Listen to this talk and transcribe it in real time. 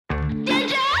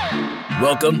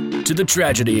Welcome to the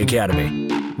Tragedy Academy,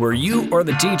 where you are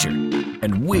the teacher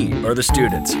and we are the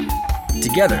students.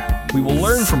 Together, we will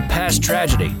learn from past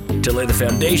tragedy to lay the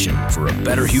foundation for a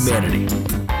better humanity.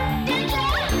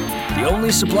 The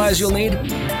only supplies you'll need,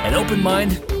 an open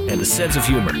mind and a sense of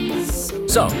humor.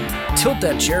 So, tilt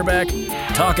that chair back,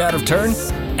 talk out of turn,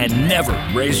 and never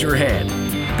raise your hand,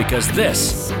 because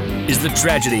this is the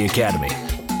Tragedy Academy,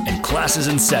 and class is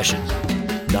in session.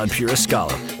 Non pura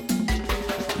scholar.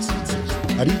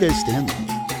 How do you guys stand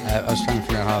them? I was trying to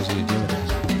figure out how I was going to deal with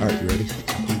that. All right, you ready?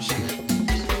 Punch the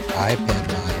iPad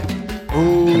volume.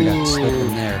 Oh, Could have got slipped in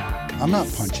there. I'm not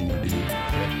punching you,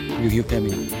 dude. You I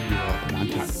mean, one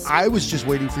time. I was just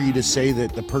waiting for you to say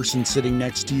that the person sitting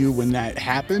next to you when that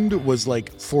happened was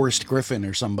like Forrest Griffin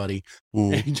or somebody.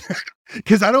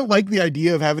 Because I don't like the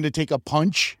idea of having to take a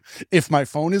punch if my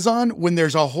phone is on when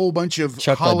there's a whole bunch of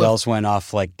Chuck Liddell's went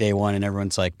off like day one, and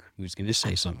everyone's like, "Who's going to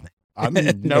say something?"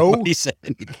 No, Nobody said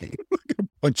anything.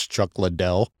 Punch Chuck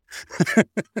Liddell.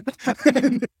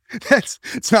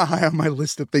 It's not high on my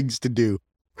list of things to do.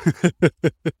 You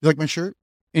like my shirt?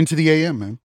 Into the AM,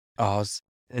 man. Oh,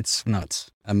 it's nuts.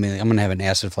 I mean, I'm going to have an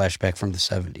acid flashback from the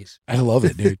 70s. I love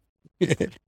it, dude.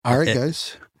 All right,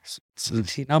 guys. So,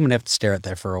 see, now I'm going to have to stare at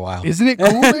that for a while. Isn't it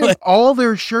cool? Man? All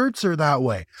their shirts are that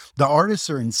way. The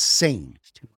artists are insane.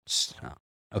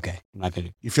 Okay, I'm not going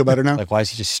to. You feel better now? Like, why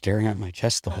is he just staring at my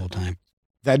chest the whole time?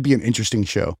 That'd be an interesting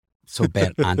show. So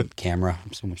bad on camera.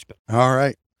 I'm so much better. All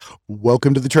right.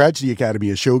 Welcome to the Tragedy Academy,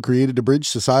 a show created to bridge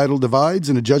societal divides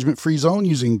in a judgment-free zone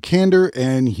using candor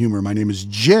and humor. My name is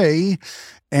Jay,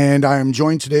 and I am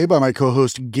joined today by my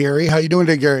co-host, Gary. How you doing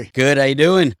today, Gary? Good. How you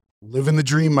doing? Living the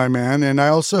dream, my man. And I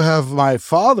also have my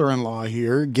father-in-law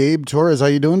here, Gabe Torres. How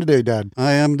you doing today, Dad?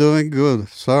 I am doing good.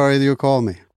 Sorry you called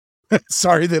me.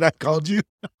 Sorry that I called you.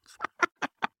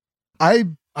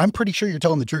 I'm pretty sure you're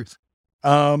telling the truth.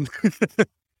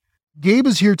 Gabe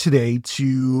is here today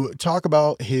to talk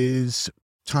about his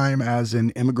time as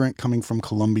an immigrant coming from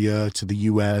Colombia to the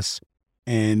U.S.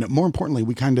 And more importantly,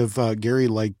 we kind of, Gary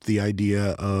liked the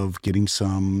idea of getting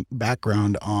some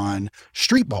background on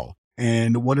street ball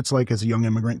and what it's like as a young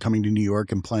immigrant coming to New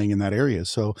York and playing in that area.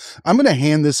 So I'm going to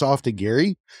hand this off to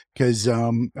Gary because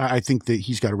I think that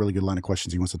he's got a really good line of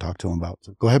questions he wants to talk to him about.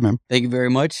 So go ahead, man. Thank you very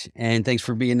much. And thanks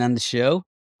for being on the show.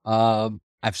 I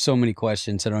have so many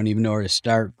questions. I don't even know where to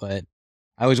start, but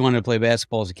I always wanted to play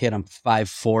basketball as a kid. I'm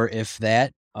 5'4", if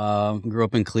that. Grew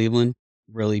up in Cleveland,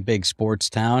 really big sports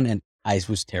town, and I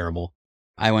was terrible.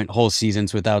 I went whole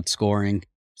seasons without scoring.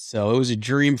 So it was a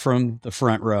dream from the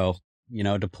front row,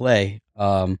 to play.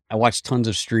 I watched tons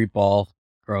of street ball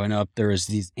growing up. There was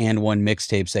these And One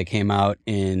mixtapes that came out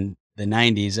in the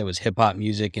 90s. That was hip hop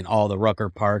music, and all the Rucker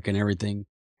Park and everything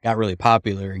got really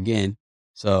popular again.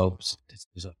 So it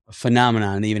was a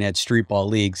phenomenon. They even had street ball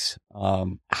leagues.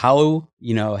 How,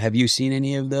 have you seen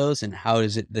any of those, and how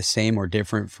is it the same or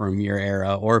different from your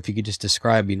era? Or if you could just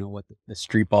describe, what the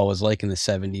street ball was like in the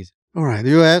 70s. All right.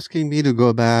 You're asking me to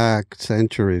go back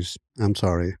centuries. I'm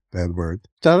sorry, bad word.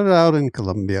 Started out in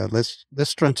Colombia.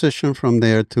 Let's transition from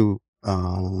there to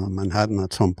Manhattan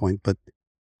at some point. But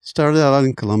started out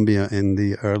in Colombia in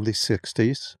the early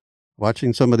 60s.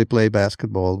 Watching somebody play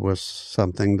basketball was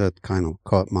something that kind of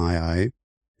caught my eye.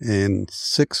 In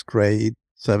 6th grade,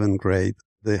 7th grade,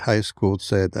 the high school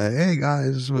said, "Hey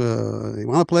guys, you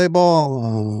want to play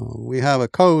ball? We have a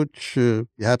coach. You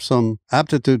have some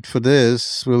aptitude for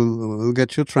this. We'll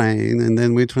get you trained, and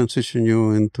then we transition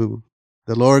you into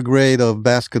the lower grade of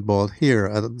basketball here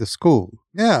at the school."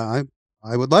 Yeah,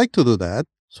 I would like to do that.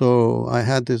 So I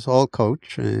had this old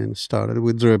coach and started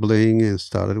with dribbling and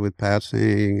started with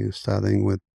passing and starting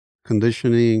with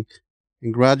conditioning.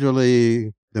 And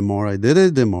gradually, the more I did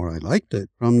it, the more I liked it.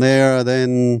 From there,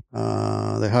 then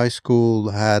the high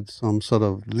school had some sort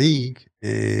of league,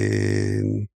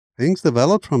 and things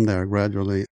developed from there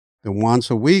gradually. The once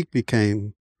a week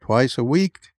became twice a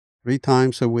week, 3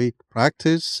 times a week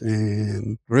practice,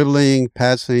 and dribbling,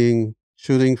 passing,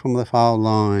 shooting from the foul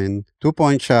line,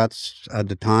 2-point shots. At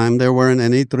the time, there weren't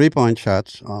any 3-point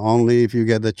shots. Only if you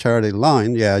get the charity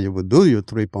line, you would do your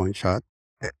 3-point shot.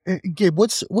 Gabe,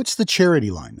 what's the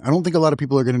charity line? I don't think a lot of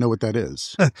people are going to know what that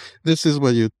is. This is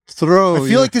where you throw. I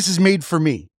feel like this is made for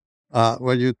me.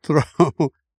 Where you throw,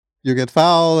 you get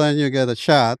fouled and you get a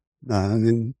shot.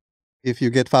 And if you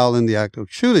get fouled in the act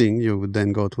of shooting, you would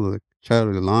then go to the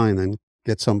charity line and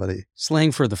get somebody.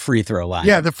 Slang for the free throw line.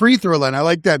 Yeah, the free throw line. I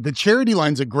like that. The charity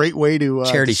line's a great way to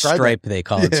charity stripe, they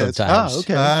call it sometimes.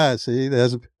 Okay. See,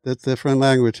 that's different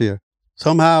language here.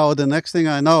 Somehow, the next thing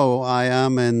I know, I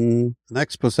am in an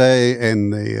expose in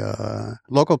the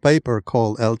local paper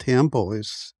called El Tiempo.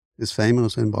 It's is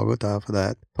famous in Bogota for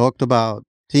that. Talked about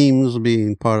teams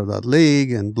being part of that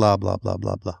league and blah, blah, blah,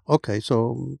 blah, blah. Okay,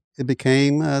 so it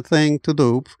became a thing to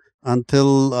do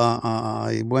until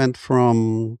I went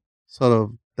from sort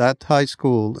of that high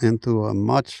school into a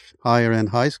much higher end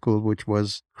high school, which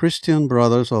was Christian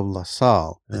Brothers of La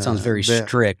Salle. That sounds very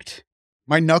strict.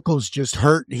 My knuckles just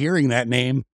hurt hearing that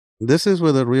name. This is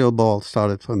where the real ball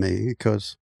started for me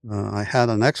because I had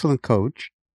an excellent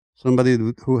coach, somebody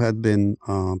who had been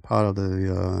part of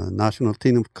the national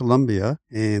team of Colombia.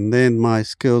 And then my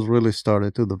skills really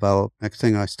started to develop. Next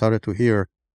thing I started to hear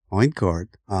point guard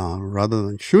rather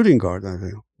than shooting guard. I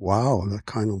think, wow, that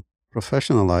kind of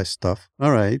professionalized stuff.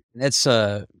 All right. That's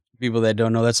people that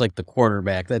don't know, that's like the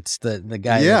quarterback. That's the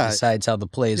guy that decides how the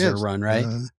plays are run, right?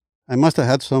 I must have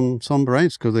had some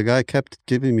brains because the guy kept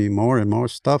giving me more and more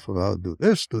stuff about do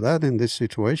this, do that in this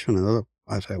situation. And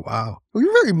I say, wow. Well,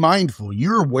 you're very mindful.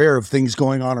 You're aware of things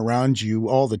going on around you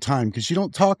all the time because you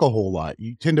don't talk a whole lot.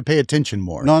 You tend to pay attention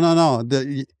more. No.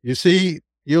 You see,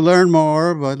 you learn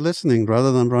more by listening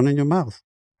rather than running your mouth.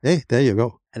 Hey, there you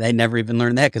go. And I never even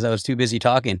learned that because I was too busy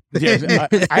talking. Yeah,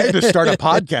 I had to start a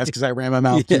podcast because I ran my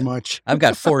mouth too much. I've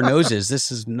got 4 noses.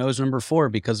 This is nose number 4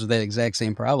 because of that exact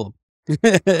same problem.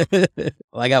 Well,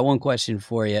 I got one question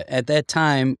for you. At that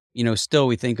time, still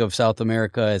we think of South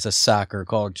America as a soccer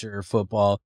culture,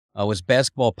 football. Was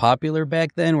basketball popular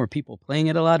back then? Were people playing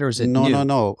it a lot, or is it new?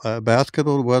 No.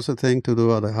 Basketball was a thing to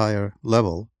do at a higher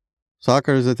level.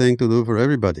 Soccer is a thing to do for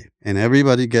everybody. And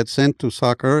everybody gets into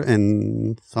soccer,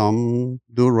 and some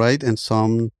do right, and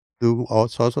some do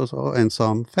so, and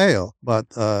some fail.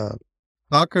 But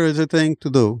soccer is a thing to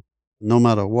do no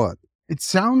matter what. It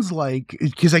sounds like,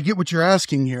 because I get what you're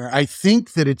asking here, I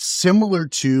think that it's similar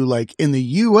to, like, in the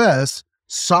U.S.,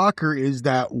 soccer is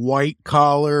that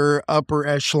white-collar, upper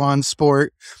echelon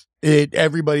sport that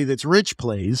everybody that's rich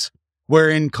plays, where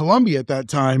in Colombia at that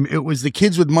time, it was the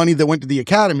kids with money that went to the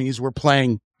academies were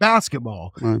playing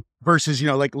basketball versus,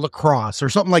 like lacrosse or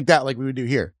something like that, like we would do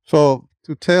here. So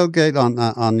to tailgate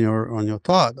on your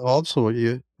thought, also,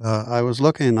 I was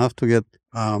lucky enough to get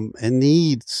a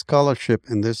need scholarship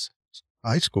in this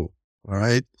high school. All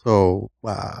right. So,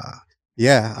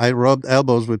 I rubbed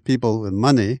elbows with people with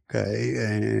money. Okay.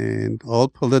 And all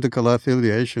political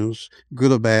affiliations,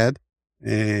 good or bad.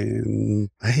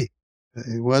 And hey,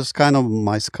 it was kind of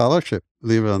my scholarship,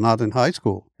 believe it or not, in high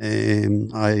school.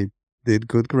 And I did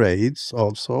good grades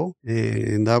also.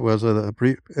 And that was a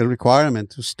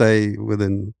requirement to stay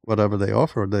within whatever they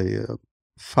offered. The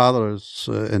Fathers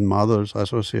and Mothers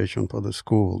Association for the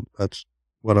school. That's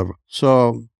whatever.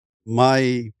 So,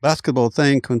 my basketball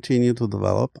thing continued to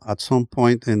develop. At some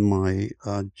point in my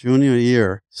junior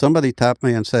year, somebody tapped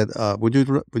me and said, would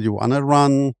you want to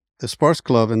run the sports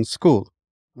club in school?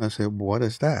 I said, what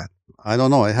is that? I don't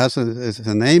know. It has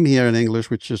a name here in English,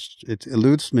 which it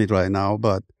eludes me right now.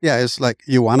 But yeah, it's like,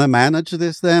 you want to manage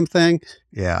this damn thing?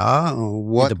 Yeah.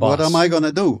 What am I going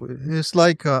to do? It's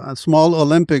like a small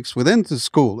Olympics within the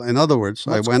school. In other words,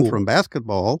 I went from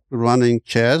basketball to running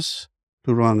chess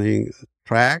to running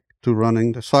track to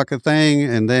running the soccer thing,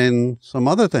 and then some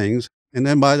other things. And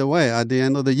then, by the way, at the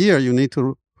end of the year, you need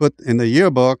to put in the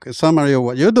yearbook a summary of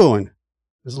what you're doing.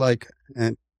 It's like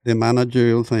the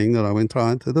managerial thing that I've been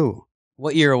trying to do.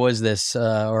 What year was this,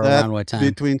 or around what time?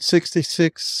 Between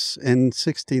 66 and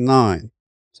 69.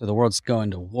 So the world's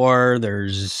going to war.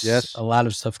 There's a lot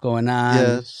of stuff going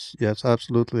on. Yes,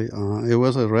 absolutely. It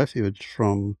was a refuge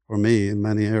for me in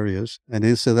many areas. And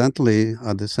incidentally,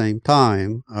 at the same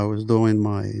time, I was doing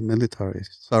my military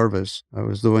service. I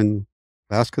was doing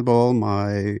basketball,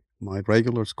 my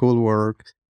regular schoolwork.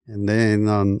 And then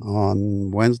on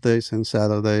Wednesdays and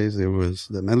Saturdays, it was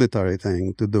the military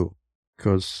thing to do,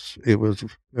 because it was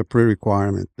a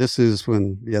pre-requirement. This is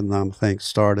when Vietnam thing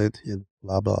started,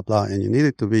 blah, blah, blah. And you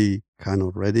needed to be kind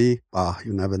of ready.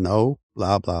 You never know,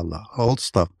 blah, blah, blah. Old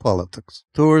stuff, politics.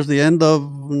 Towards the end of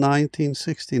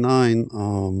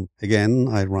 1969, again,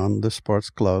 I run the sports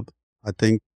club. I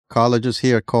think colleges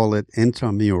here call it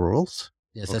intramurals.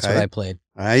 Yes, that's what I played.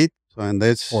 Right? So, and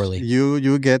that's poorly.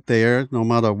 You get there no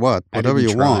matter what, whatever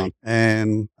you want.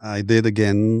 And I did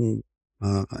again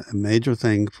a major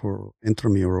thing for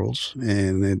intramurals,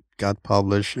 and it got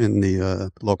published in the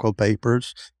local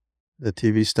papers. The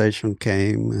TV station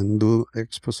came and do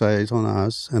exposés on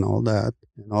us and all that.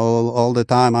 And all the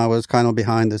time I was kind of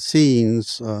behind the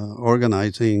scenes,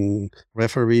 organizing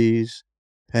referees,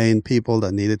 paying people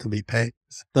that needed to be paid,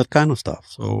 that kind of stuff.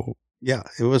 So yeah,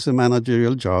 it was a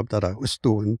managerial job that I was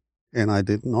doing, and I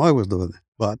didn't know I was doing it,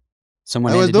 but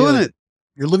someone I was doing it.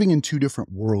 You're living in 2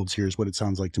 different worlds here is what it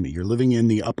sounds like to me. You're living in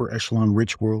the upper echelon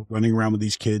rich world, running around with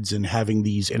these kids and having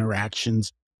these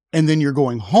interactions and then you're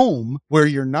going home where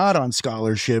you're not on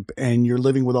scholarship and you're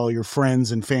living with all your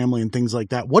friends and family and things like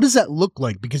that. What does that look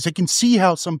like? Because I can see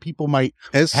how some people might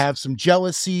have some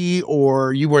jealousy,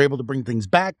 or you were able to bring things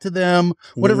back to them,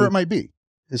 whatever it might be.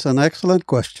 It's an excellent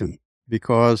question,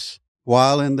 because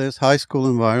while in this high school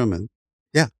environment,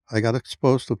 I got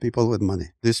exposed to people with money.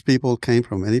 These people came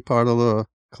from any part of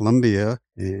Colombia,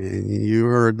 and you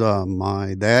heard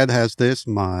my dad has this,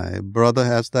 my brother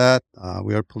has that.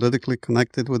 We are politically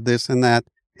connected with this and that.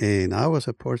 And I was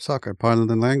a poor sucker, pardon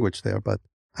the language there, but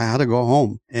I had to go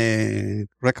home and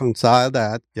reconcile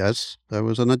that. Yes, there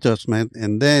was an adjustment.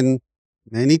 And then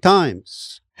many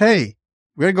times, hey,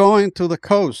 we're going to the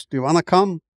coast. Do you want to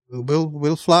come?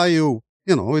 We'll fly you.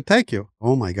 We take you.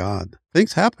 Oh my God.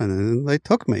 Things happen, and they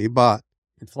took me, but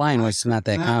flying was not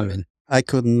that common. I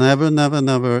could never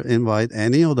invite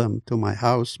any of them to my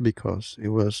house because it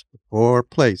was a poor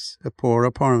place, a poor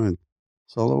apartment.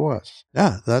 That's all it was.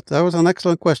 Yeah, that was an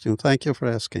excellent question. Thank you for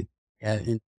asking. Yeah,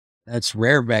 and that's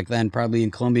rare back then, probably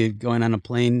in Colombia, going on a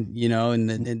plane, in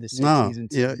the 60s. No, and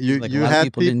yeah, you had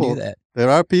people didn't do that. There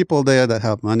are people there that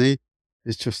have money.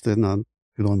 It's just you don't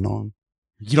know them.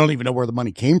 You don't even know where the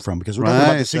money came from, because we're talking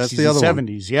about the 60s and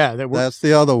 70s. Yeah, that's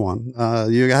the other one.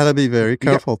 You got to be very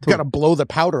careful, too. You got to blow the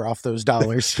powder off those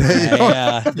dollars.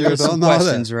 There's some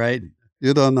questions, that. Right?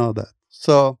 You don't know that.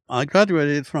 So I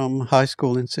graduated from high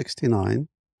school in 1969.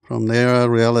 From there,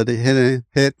 reality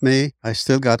hit me. I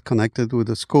still got connected with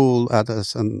the school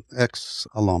as an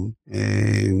ex-alum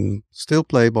and still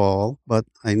play ball, but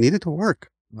I needed to work.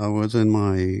 I was in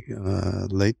my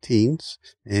late teens,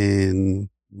 and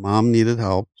Mom needed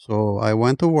help, so I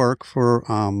went to work for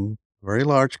a very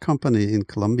large company in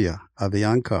Colombia,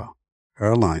 Avianca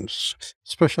Airlines,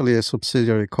 especially a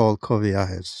subsidiary called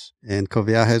Coviajes. And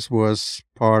Coviajes was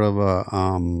part of a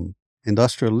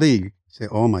industrial league. Say,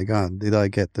 oh my God, did I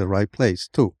get the right place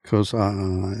too? Because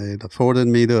it afforded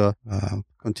me to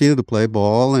continue to play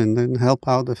ball and then help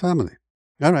out the family.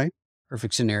 All right.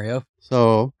 Perfect scenario.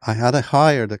 So I had to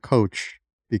hire the coach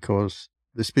because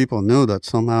these people knew that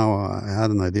somehow I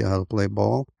had an idea how to play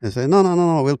ball. They said,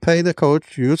 no, we'll pay the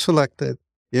coach. You select it.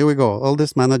 Here we go. All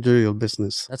this managerial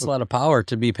business. That's a lot of power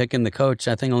to be picking the coach.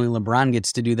 I think only LeBron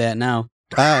gets to do that now.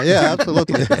 Yeah,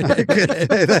 absolutely. I could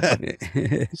say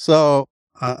that. So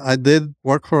I did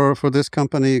work for this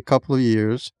company a couple of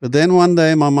years. But then one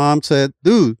day my mom said,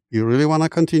 dude, you really want to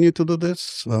continue to do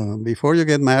this? Before you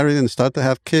get married and start to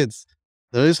have kids,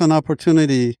 there is an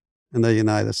opportunity in the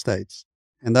United States.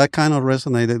 And that kind of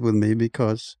resonated with me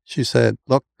because she said,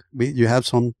 look, you have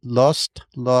some lost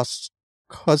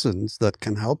cousins that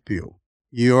can help you.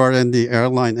 You are in the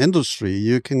airline industry.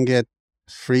 You can get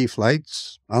free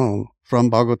flights, from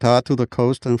Bogota to the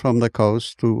coast and from the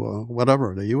coast to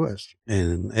whatever, the U.S.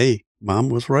 And hey, Mom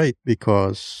was right,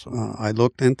 because I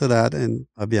looked into that, and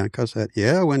Avianca said,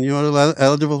 yeah, when you're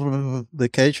eligible for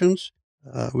vacations,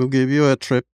 we'll give you a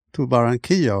trip to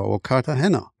Barranquilla or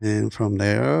Cartagena. And from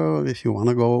there, if you want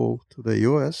to go to the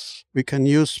U.S., we can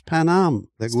use Pan Am,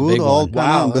 the good old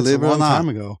Pan Am, believe it or not. Time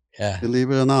ago. Yeah.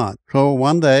 Believe it or not. So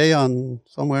one day,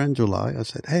 somewhere in July, I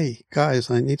said, hey,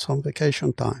 guys, I need some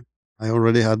vacation time. I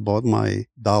already had bought my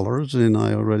dollars, and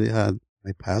I already had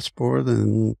my passport,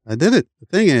 and I did it. The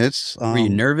thing is... were you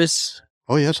nervous?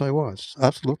 Oh, yes, I was.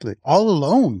 Absolutely. All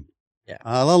alone. Yeah.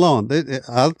 All alone.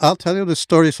 I'll tell you the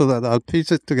story so that I'll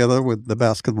piece it together with the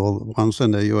basketball once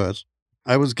in the U.S.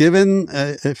 I was given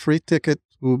a free ticket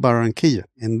to Barranquilla,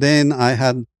 and then I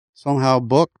had somehow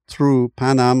booked through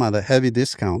Pan Am at a heavy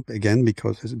discount, again,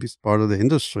 because it's part of the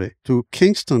industry, to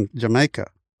Kingston, Jamaica,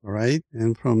 all right?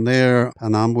 And from there,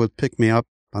 Pan Am would pick me up.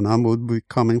 Pan Am would be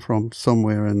coming from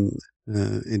somewhere in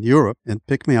Europe and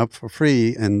pick me up for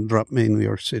free and drop me in New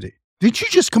York City. Did you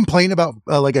just complain about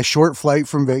like a short flight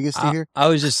from Vegas to here? I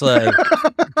was just like,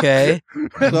 okay.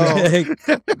 So,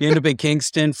 you end up in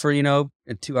Kingston for, a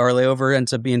 2-hour layover,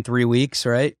 ends up being 3 weeks,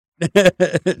 right?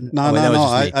 No.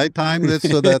 I timed it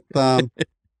so that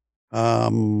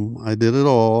I did it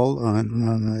all. I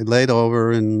laid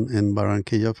over in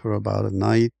Barranquilla for about a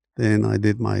night. Then I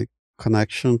did my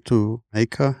connection to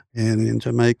Jamaica. And in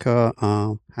Jamaica,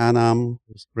 Pan Am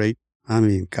was great. I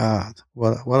mean, God,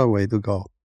 what a way to go.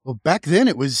 Well, back then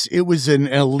it was an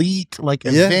elite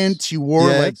event. You wore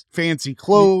like fancy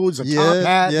clothes, a top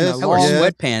hat, and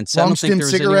sweatpants. Long stem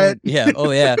cigarette. Yeah.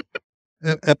 Oh yeah.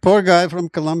 A poor guy from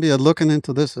Colombia looking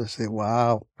into this, I say,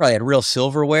 wow. Probably had real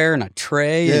silverware and a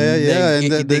tray.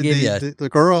 And they give you the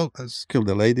girl,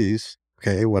 the ladies,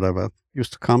 okay, whatever,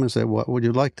 used to come and say, what would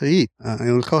you like to eat?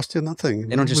 It'll cost you nothing.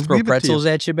 They don't just throw pretzels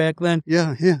at you back then?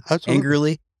 Yeah, absolutely.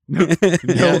 Angrily?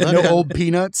 No old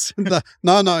peanuts.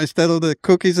 No, instead of the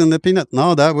cookies and the peanut.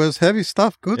 No, that was heavy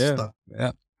stuff, good stuff.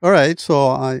 Yeah. All right,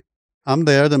 so I'm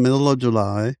there the middle of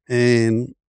July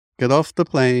and get off the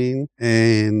plane,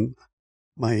 and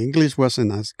my English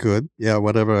wasn't as good. Yeah,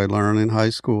 whatever I learned in high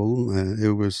school,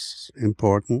 it was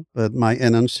important, but my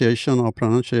enunciation or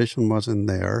pronunciation wasn't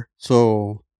there.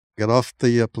 So get off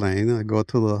the plane, I go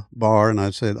to the bar and I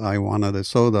said I wanted a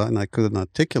soda, and I couldn't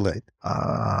articulate.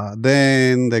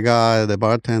 Then the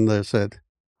bartender said,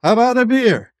 "How about a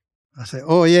beer?" I said,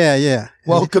 "Oh, yeah.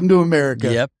 Welcome to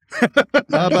America. Yep.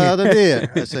 How about a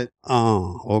beer?" I said,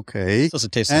 "Oh, okay."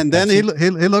 Doesn't taste And like then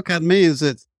Pepsi. he looked at me and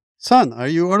said, "Son, are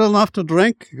you old enough to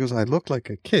drink?" Because I look like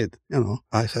a kid,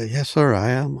 I said, "Yes, sir, I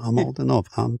am. I'm old enough.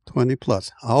 I'm 20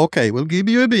 plus." "Okay, we'll give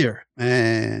you a beer.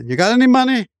 And you got any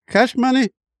money? Cash money?"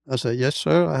 I said, "Yes,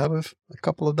 sir. I have a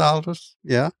couple of dollars."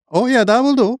 "Yeah." "Oh, yeah, that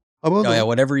will do. I will Oh, do." yeah,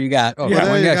 whatever you got. Oh, Yeah, yeah,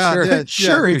 whatever you got, sure. yeah.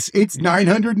 Sure, it's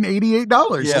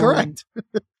 $988. Yeah. Correct.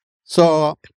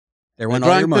 So There I went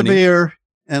all your drank the money. beer,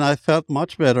 and I felt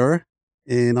much better.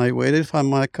 And I waited for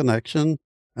my connection.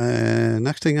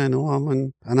 Next thing I know, I'm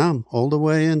in Panam, all the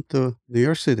way into New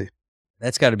York City.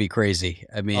 That's got to be crazy.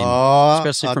 I mean, Oh,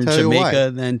 especially I'll from tell you why.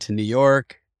 Jamaica then to New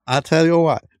York. I'll tell you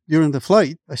what. During the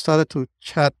flight, I started to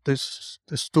chat these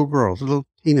two girls, little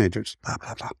teenagers, blah,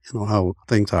 blah, blah. You know how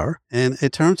things are. And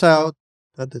it turns out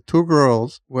that the two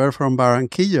girls were from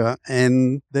Barranquilla,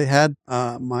 and they had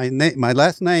my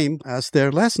last name as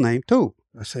their last name, too.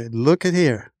 I said, "Look at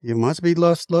here. You must be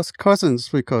lost cousins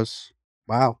because,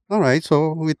 wow." All right,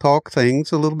 so we talked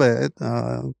things a little bit,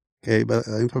 gave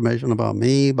information about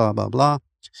me, blah, blah, blah.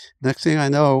 Next thing I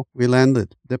know, we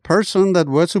landed. The person that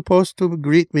was supposed to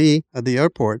greet me at the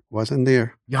airport wasn't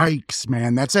there. Yikes,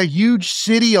 man. That's a huge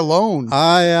city alone.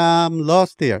 I am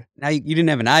lost there. Now, you didn't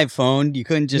have an iPhone. You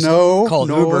couldn't just No, call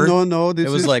no, Uber. no. It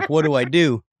was like, what do I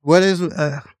do? What is,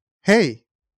 hey,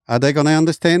 are they going to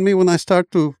understand me when I start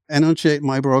to enunciate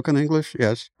my broken English?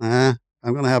 Yes. I'm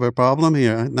going to have a problem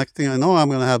here. Next thing I know, I'm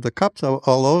going to have the cups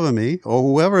all over me, or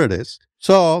whoever it is.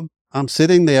 So I'm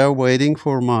sitting there waiting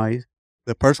for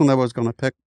the person that was going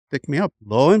to pick me up.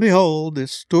 Lo and behold,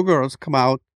 these two girls come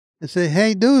out and say,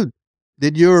 "Hey, dude,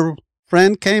 did your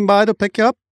friend came by to pick you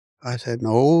up?" I said,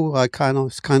 "No,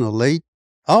 it's kind of late."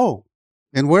 "Oh,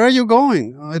 and where are you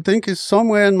going?" "I think it's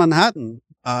somewhere in Manhattan."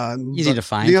 Easy to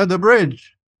find. Near the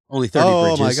bridge. Only 30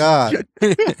 Oh, bridges. my God.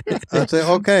 I said,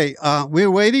 "Okay,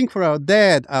 we're waiting for our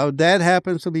dad. Our dad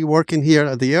happens to be working here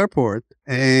at the airport,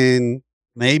 and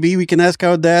maybe we can ask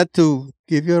our dad to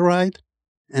give you a ride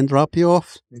and drop you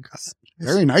off."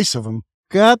 Very nice of him.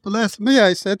 God bless me,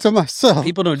 I said to myself.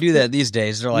 People don't do that these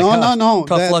days. They're like, No.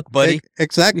 tough luck, buddy.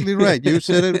 Exactly right. You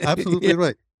said it absolutely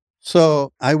right.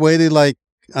 So I waited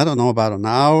about an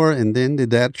hour, and then the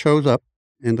dad shows up,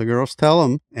 and the girls tell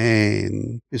him,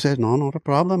 and he said, "No, not a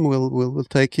problem. We'll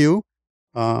take you.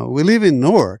 We live in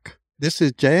Newark. This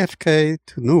is JFK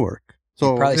to Newark."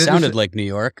 So It probably sounded like New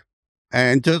York.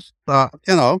 and just I'll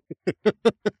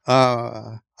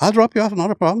drop you off,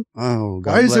 not a problem. Oh,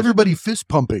 God Why is bless. everybody fist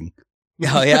pumping?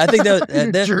 Oh, yeah. I think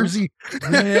that Jersey.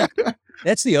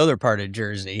 that's the other part of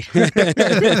Jersey.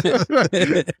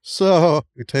 So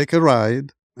we take a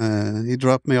ride. He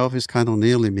dropped me off. It's kind of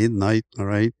nearly midnight. All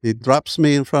right. He drops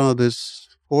me in front of this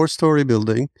 4-story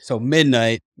building. So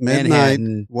midnight, Midnight,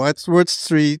 Manhattan. Wadsworth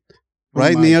Street,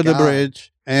 right my near the God.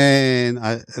 bridge. And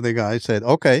the guy said,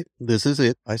 "Okay, this is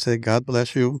it." I said, "God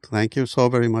bless you. Thank you so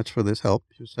very much for this help.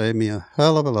 You saved me a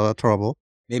hell of a lot of trouble.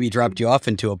 Maybe dropped you off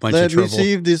into a bunch Let of me trouble.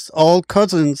 see if these old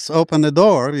cousins open the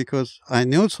door," because I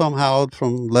knew somehow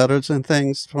from letters and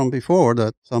things from before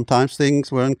that sometimes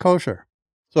things weren't kosher.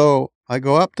 So I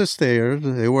go up the stairs.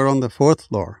 They were on the 4th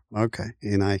floor. Okay.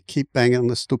 And I keep banging on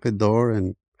the stupid door,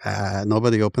 and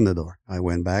nobody opened the door. I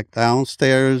went back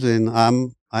downstairs, and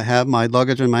I have my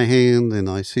luggage in my hand, and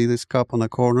I see this cup on the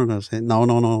corner, and I say, no,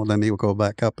 let me go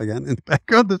back up again and back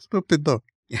on the stupid door.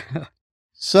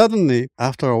 Suddenly,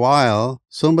 after a while,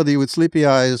 somebody with sleepy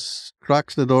eyes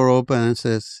cracks the door open and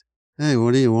says, "Hey,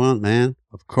 what do you want, man?"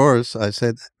 Of course, I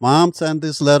said, "Mom sent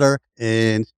this letter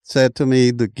and said to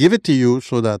me to give it to you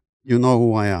so that you know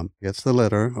who I am." Gets the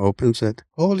letter, opens it.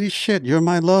 "Holy shit, you're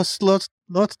my lost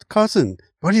cousin.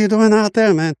 What are you doing out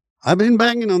there, man?" "I've been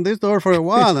banging on this door for a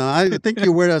while, and I think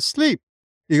you were asleep."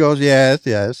 He goes, yes,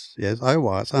 I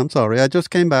was. I'm sorry. I just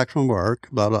came back from work,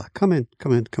 blah, blah. Come in.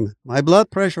 My blood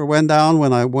pressure went down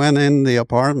when I went in the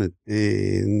apartment,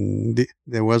 and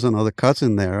there was another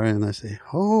cousin there, and I say,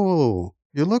 "Oh,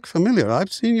 you look familiar.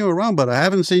 I've seen you around, but I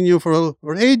haven't seen you for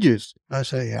ages." I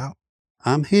say, "Yeah,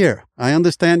 I'm here. I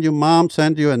understand your mom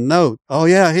sent you a note." "Oh,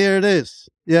 yeah, here it is."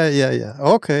 Yeah.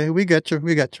 "Okay, we get you.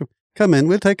 Come in,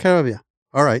 we'll take care of you.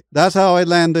 All right. That's how I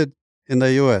landed in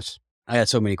the U.S. I got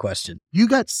so many questions. You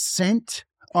got sent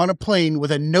on a plane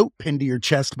with a note pinned to your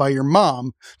chest by your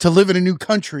mom to live in a new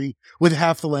country with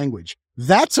half the language.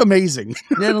 That's amazing.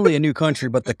 Not only a new country,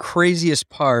 but the craziest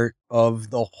part of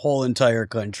the whole entire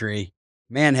country,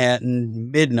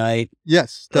 Manhattan, midnight.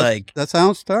 Yes, that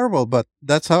sounds terrible, but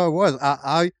that's how it was.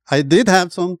 I did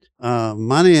have some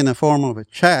money in the form of a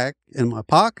check in my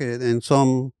pocket and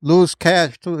some loose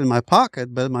cash too in my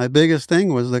pocket, but my biggest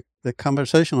thing was the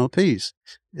conversational piece.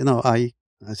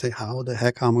 I say, how the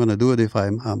heck I'm going to do it if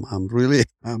I'm really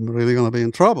going to be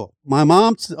in trouble? My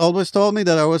mom always told me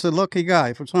that I was a lucky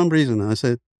guy for some reason. I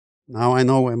said, now I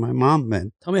know what my mom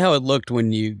meant. Tell me how it looked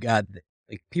when you got,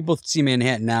 like, people see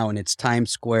Manhattan now and it's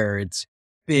Times Square. It's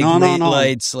big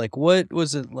lights. Like, what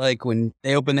was it like when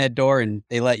they opened that door and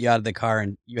they let you out of the car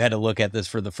and you had to look at this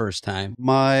for the first time?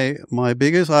 My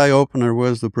biggest eye opener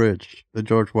was the bridge, the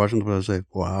George Washington. I said,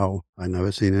 wow, I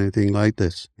never seen anything like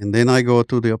this. And then I go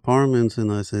to the apartments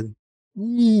and I said,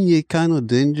 it's kind of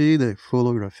dingy. They're full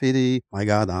of graffiti. My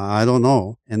God, I don't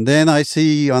know. And then I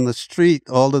see on the street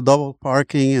all the double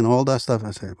parking and all that stuff.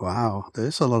 I said, wow,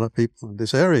 there's a lot of people in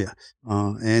this area.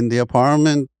 And the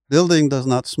apartment building does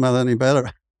not smell any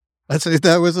better. I said,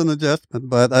 that was an adjustment.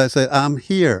 But I said, I'm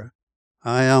here.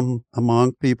 I am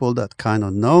among people that kind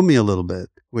of know me a little bit,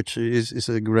 which is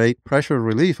a great pressure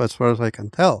relief as far as I can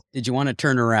tell. Did you want to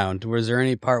turn around? Was there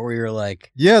any part where you were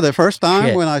like... Yeah, the first time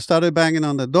shit. When I started banging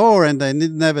on the door and they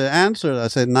never answered, I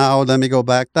said, now let me go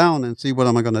back down and see what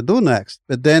am I going to do next.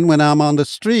 But then when I'm on the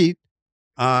street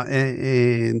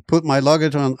and put my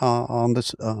luggage on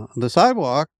the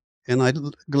sidewalk and I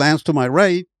glance to my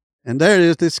right, and there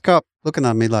is this cop looking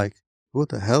at me like, what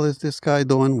the hell is this guy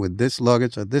doing with this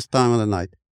luggage at this time of the night?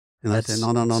 And I said,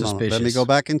 no. Let me go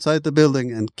back inside the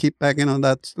building and keep banging on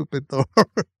that stupid door.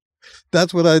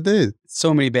 That's what I did.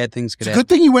 So many bad things could It's a happen. good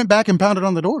thing you went back and pounded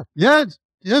on the door. Yes,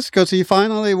 because he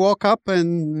finally woke up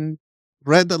and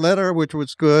read the letter, which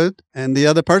was good. And the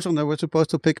other person that was supposed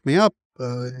to pick me up,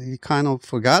 he kind of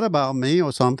forgot about me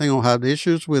or something, or had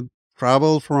issues with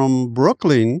travel from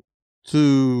Brooklyn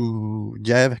to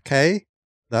JFK.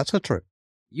 That's a trip.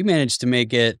 You managed to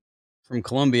make it from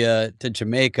Colombia to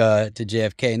Jamaica to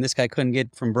JFK, and this guy couldn't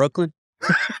get from Brooklyn?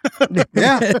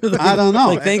 Yeah, I don't know.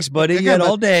 Like, thanks, buddy. You had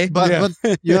all day. But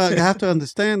you have to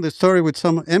understand the story with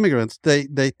some immigrants.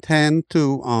 They tend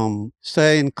to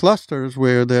stay in clusters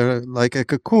where they're like a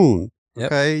cocoon. Yep.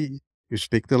 Okay, you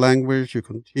speak the language, you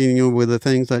continue with the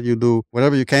things that you do,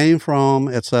 wherever you came from,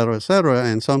 etc.,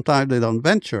 and sometimes they don't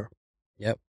venture.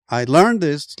 Yep. I learned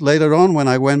this later on when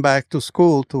I went back to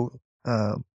school to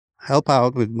help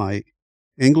out with my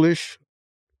English.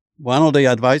 One of the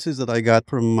advices that I got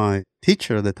from my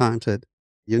teacher at the time said,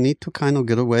 you need to kind of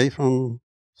get away from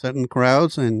certain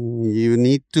crowds and you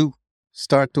need to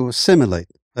start to assimilate.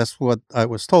 That's what I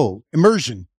was told.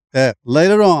 Immersion.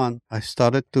 Later on, I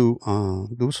started to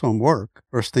do some work.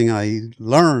 First thing I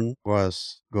learned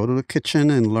was go to the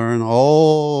kitchen and learn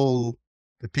all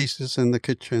the pieces in the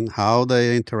kitchen, how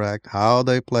they interact, how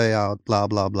they play out, blah,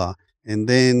 blah, blah. And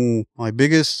then my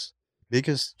biggest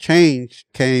change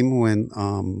came when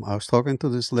I was talking to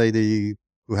this lady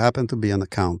who happened to be an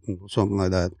accountant or something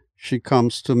like that. She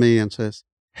comes to me and says,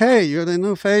 hey, you're the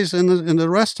new face in the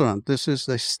restaurant. This is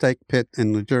the Steak Pit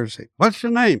in New Jersey. What's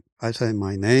your name? I say,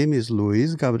 my name is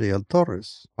Luis Gabriel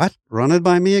Torres. What? Run it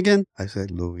by me again? I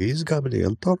said, Luis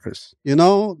Gabriel Torres. You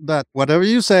know that whatever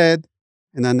you said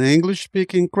in an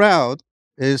English-speaking crowd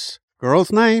is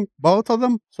girl's name, both of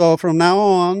them. So from now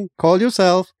on, call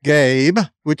yourself Gabe,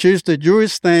 which is the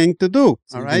Jewish thing to do.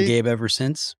 So all you've been right? Gabe ever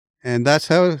since? And that's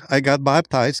how I got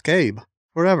baptized, Gabe,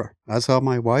 forever. That's how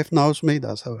my wife knows me.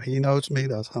 That's how he knows me.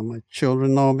 That's how my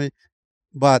children know me.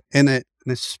 But in a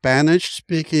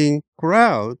Spanish-speaking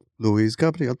crowd, Luis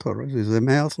Gabriel Torres is a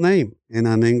male's name. In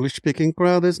an English-speaking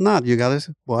crowd, it's not. You got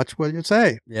to watch what you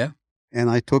say. Yeah. And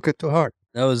I took it to heart.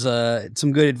 That was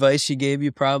some good advice she gave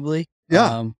you, probably.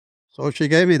 Yeah. So she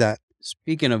gave me that.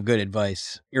 Speaking of good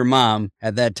advice, your mom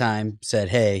at that time said,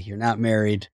 hey, you're not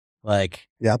married. Like,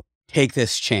 Yep. Take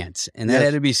this chance. And that Yes.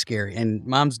 had to be scary. And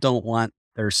moms don't want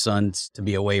their sons to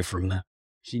be away from them.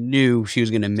 She knew she was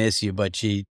going to miss you, but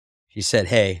she said,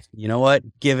 hey, you know what?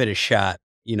 Give it a shot.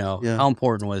 You know, Yeah. How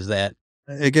important was that?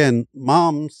 Again,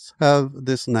 moms have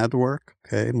this network.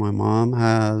 Okay. My mom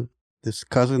had this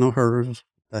cousin of hers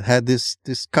that had this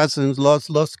cousins,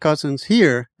 lost cousins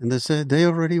here. And they said, they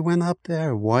already went up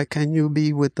there. Why can't you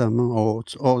be with them? Oh,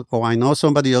 I know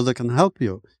somebody else that can help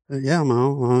you. Yeah,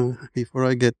 Mom, before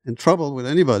I get in trouble with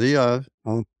anybody,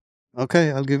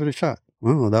 okay, I'll give it a shot.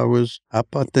 Well, that was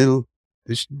up until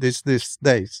this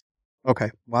days.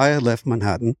 Okay, why I left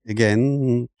Manhattan.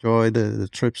 Again, enjoy the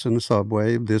trips in the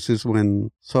subway. This is when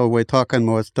subway talking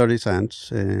was 30 cents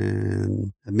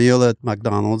and a meal at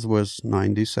McDonald's was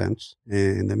 90 cents.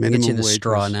 And the Get you minimum the wage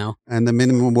straw was, now. and the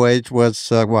minimum wage was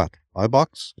what?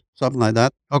 $5? Something like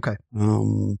that. Okay.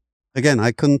 Again,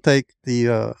 I couldn't take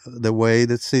the way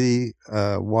the city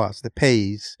was, the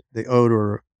pace, the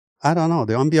odor. I don't know,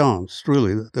 the ambiance,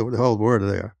 really, the whole word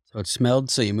there. So it smelled,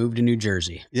 so you moved to New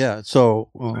Jersey. Yeah, so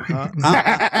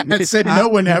I said no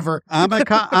one ever. I'm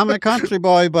a country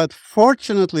boy, but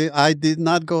fortunately, I did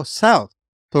not go south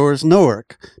towards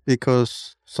Newark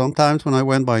because sometimes when I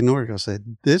went by Newark, I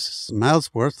said, "This smells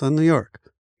worse than New York,"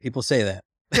 People say that.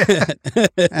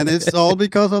 and it's all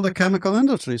because of the chemical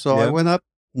industry. So I Yep. went up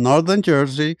northern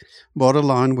Jersey,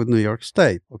 borderline with New York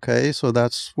State. Okay, so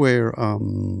that's where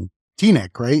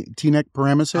Teaneck, right? Teaneck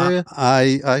Paramus area.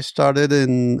 I started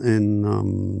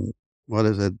in what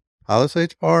is it,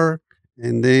 Palisades Park,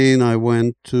 and then I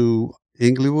went to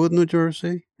Inglewood, New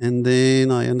Jersey, and then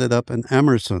I ended up in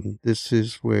Emerson. This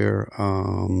is where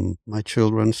my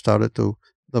children started to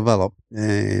develop,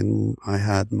 and I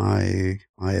had my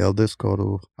eldest go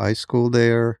to high school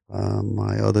there.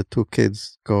 My other two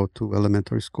kids go to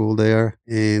elementary school there,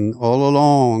 and all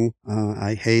along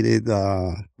I hated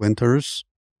winters.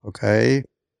 Okay.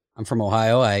 I'm from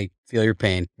Ohio. I feel your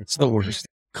pain. It's the worst.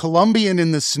 Colombian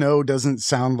in the snow doesn't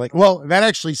sound like, well, that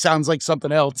actually sounds like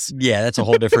something else. Yeah, that's a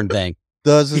whole different thing.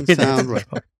 Doesn't sound right.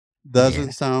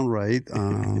 Doesn't sound right.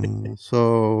 And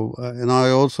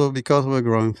I also, because of a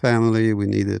growing family, we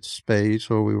needed space,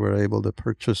 so we were able to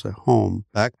purchase a home.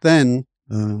 Back then,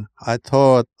 I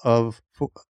thought of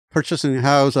purchasing a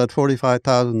house at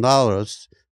 $45,000.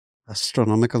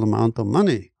 Astronomical amount of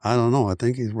money. I don't know. I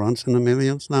think it runs in the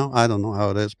millions now. I don't know how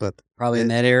it is, but Probably in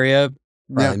that area,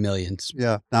 probably yeah. millions.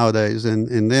 Yeah, nowadays.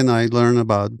 And then I learned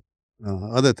about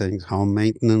other things, home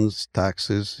maintenance,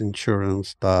 taxes,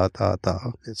 insurance, et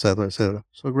cetera, et cetera.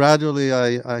 So gradually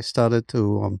I started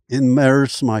to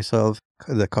immerse myself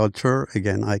in the culture.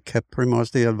 Again, I kept pretty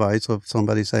much the advice of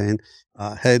somebody saying,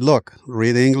 hey, look,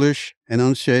 read English,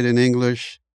 enunciate in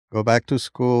English, go back to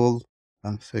school,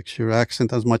 fix your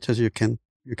accent as much as you can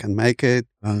make it,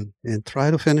 and try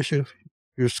to finish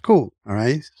your school. All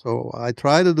right. So I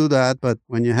try to do that. But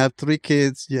when you have 3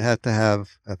 kids, you have to have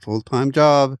a full-time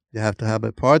job. You have to have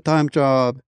a part-time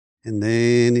job. And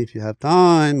then if you have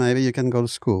time, maybe you can go to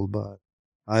school. But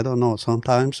I don't know.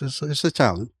 Sometimes it's a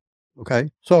challenge. Okay.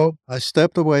 So I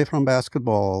stepped away from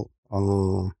basketball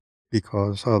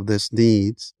because of this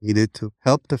needed to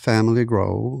help the family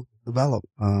grow, develop.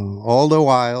 All the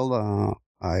while,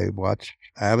 I watched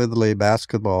avidly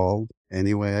basketball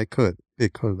any way I could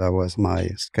because that was my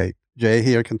escape. Jay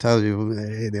here can tell you,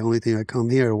 hey, the only thing I come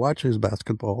here to watch is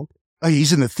basketball. Oh,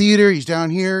 he's in the theater. He's down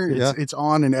here. Yeah. It's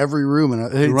on in every room,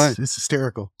 and Right. it's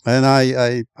hysterical. And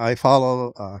I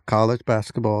follow college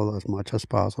basketball as much as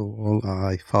possible.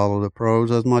 I follow the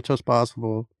pros as much as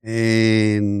possible.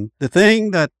 And the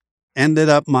thing that ended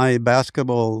up my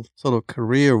basketball sort of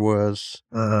career was,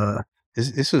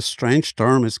 it's a strange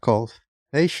term. It's called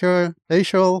facial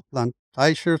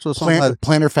plantar or something like that.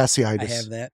 Plantar I fasciitis. have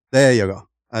that. There you go.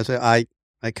 I say,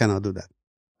 I cannot do that.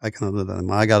 I cannot do that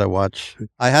anymore. I got to watch.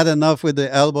 I had enough with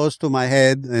the elbows to my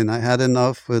head, and I had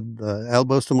enough with the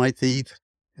elbows to my teeth,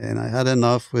 and I had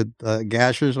enough with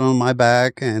gashes on my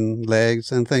back and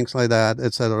legs and things like that,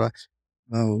 etc.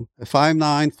 A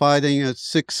 5'9" fighting at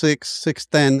 6'6",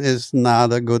 6'10" is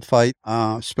not a good fight,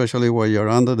 especially where you're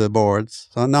under the boards.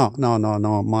 So no.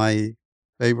 My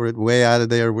favorite way out of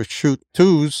there was shoot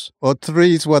 2s or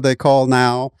 3s, what they call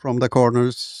now, from the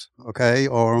corners, okay,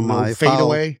 or my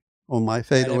fadeaway. Or my I'd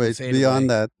have a fadeaways fadeaway. beyond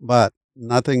that, but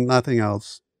nothing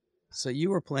else. So you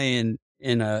were playing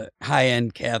in a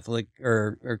high-end Catholic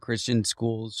or Christian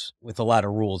schools with a lot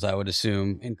of rules, I would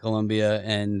assume, in Colombia,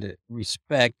 and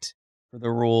respect for the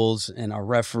rules and a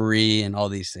referee and all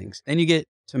these things. Then you get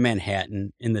to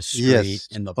Manhattan in the street, Yes.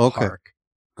 in the Okay. park.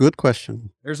 Good question.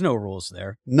 There's no rules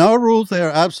there. No rules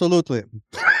there, absolutely.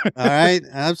 All right,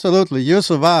 absolutely. You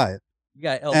survive. You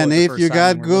got elbows And the if first you time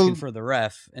got and we're looking good- for the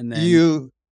ref, and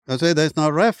then I say there's no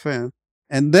ref,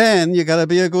 and then you got to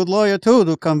be a good lawyer too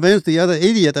to convince the other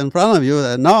idiot in front of you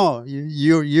that no,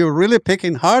 you're really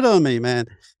picking hard on me, man.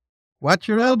 Watch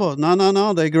your elbows.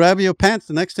 No. They grab your pants.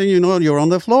 The next thing you know, you're on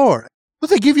the floor. What,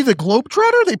 they give you the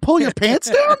Globetrotter? They pull your pants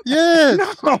down?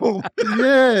 Yes. No.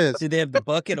 Yes. did they have the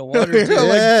bucket of water? Yeah, too? like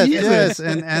Yes, Jesus. yes.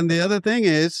 And the other thing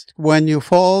is, when you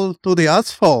fall to the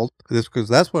asphalt, because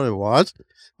that's what it was,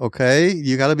 okay,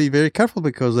 you got to be very careful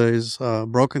because there's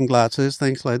broken glasses,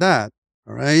 things like that.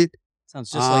 All right. Sounds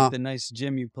just like the nice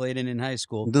gym you played in high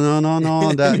school. No.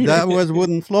 That was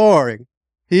wooden flooring.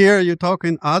 Here you're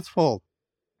talking asphalt.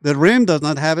 The rim does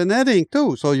not have a netting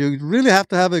too, so you really have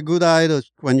to have a good eye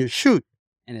when you shoot.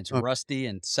 And it's rusty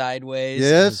and sideways.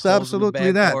 Yes,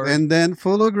 absolutely that. And then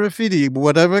full of graffiti,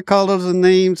 whatever colors and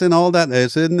names and all that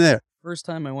is in there. First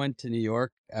time I went to New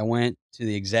York, I went to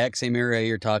the exact same area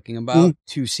you're talking about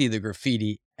to see the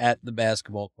graffiti at the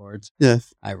basketball courts.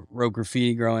 Yes. I wrote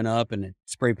graffiti growing up and a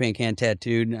spray paint can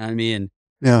tattooed on me. And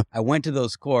I went to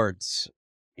those courts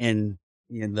and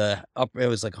it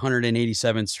was like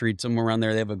 187th Street, somewhere around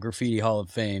there. They have a graffiti hall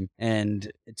of fame.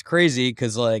 And it's crazy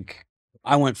because like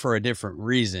I went for a different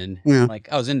reason. Yeah. Like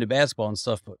I was into basketball and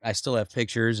stuff, but I still have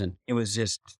pictures. And it was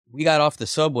just, we got off the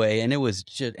subway and it was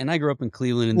just, and I grew up in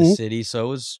Cleveland in the city. So it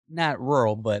was not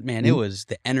rural, but man, it was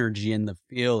the energy and the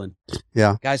feel. And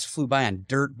guys flew by on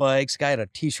dirt bikes. Guy had a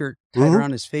t-shirt tied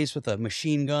around his face with a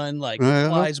machine gun, like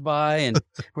flies by. And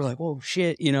we're like, whoa,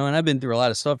 shit, and I've been through a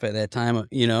lot of stuff at that time,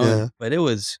 but it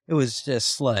was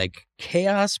just like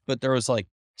chaos, but there was like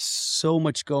so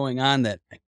much going on that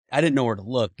I didn't know where to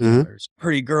look. There's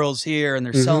pretty girls here and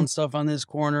they're selling stuff on this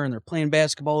corner and they're playing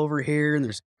basketball over here and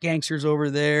there's gangsters over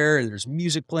there and there's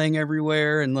music playing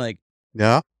everywhere. And like,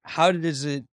 how is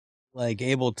it like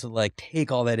able to like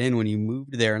take all that in when you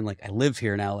moved there? And like, I live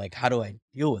here now, like, how do I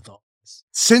deal with all this?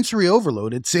 Sensory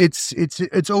overload.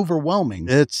 It's overwhelming.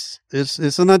 It's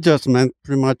an adjustment,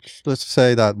 pretty much, let's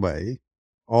say that way.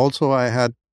 Also, I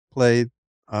had played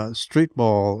street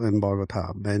ball in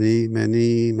Bogota,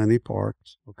 many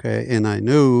parks. Okay. And I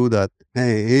knew that,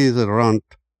 hey, he's a runt.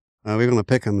 We're going to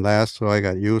pick him last. So I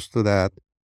got used to that.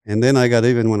 And then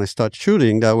even when I started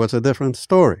shooting, that was a different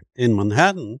story. In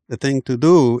Manhattan, the thing to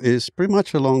do is pretty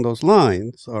much along those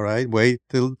lines. All right. Wait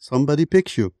till somebody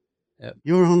picks you. Yep.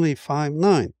 You're only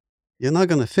 5'9". You're not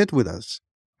going to fit with us.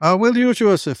 We'll use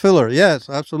you as a filler. Yes,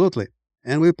 absolutely.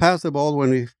 And we pass the ball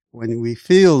when we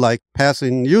feel like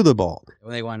passing you the ball.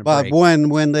 When they want to but break.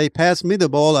 when they pass me the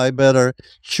ball, I better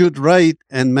shoot right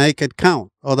and make it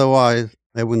count. Otherwise,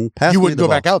 they wouldn't pass me the ball. You wouldn't go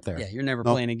back out there. Yeah, you're never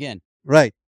playing again.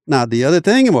 Right. Now, the other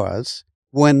thing was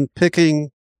when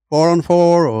picking 4-on-4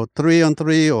 or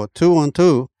 3-on-3 or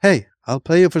 2-on-2, hey, I'll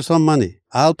play you for some money.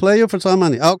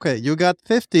 Okay, you got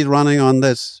 50 running on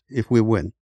this if we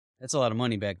win. That's a lot of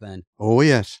money back then. Oh,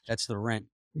 yes. That's the rent.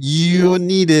 You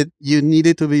needed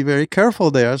to be very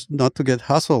careful there not to get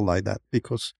hustled like that,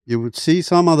 because you would see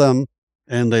some of them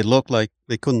and they looked like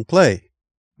they couldn't play.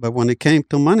 But when it came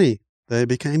to money, they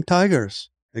became tigers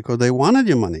because they wanted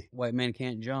your money. White man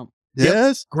can't jump.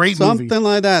 Yes. Great something movie.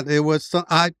 like that. It was,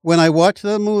 when I watched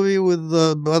that movie with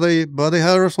Buddy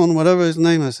Harrison, whatever his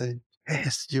name, I said,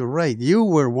 yes, you're right. You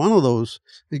were one of those.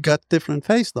 You got different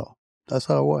face though. That's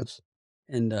how it was.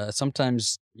 And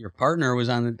sometimes your partner was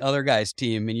on the other guy's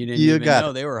team and you didn't even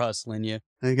know they were hustling you.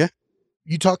 Okay.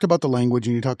 You talked about the language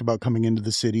and you talked about coming into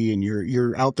the city and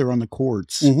you're out there on the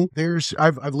courts.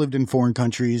 I've lived in foreign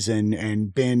countries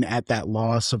and been at that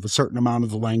loss of a certain amount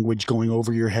of the language going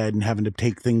over your head and having to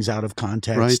take things out of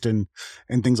context and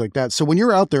things like that. So when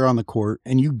you're out there on the court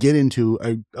and you get into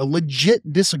a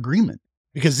legit disagreement,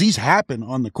 because these happen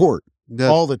on the court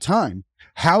all the time,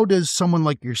 how does someone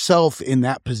like yourself in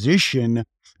that position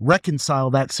reconcile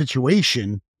that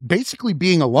situation? Basically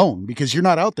being alone, because you're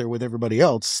not out there with everybody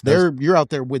else. You're out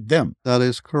there with them. That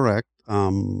is correct.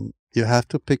 You have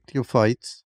to pick your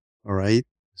fights, all right?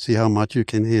 See how much you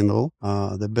can handle.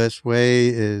 The best way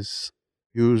is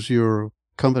use your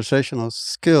conversational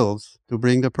skills to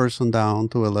bring the person down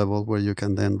to a level where you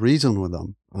can then reason with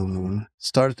them.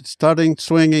 Starting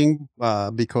swinging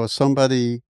because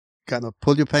somebody kind of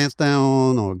pull your pants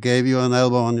down or gave you an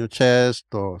elbow on your chest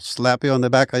or slap you on the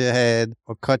back of your head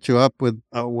or cut you up with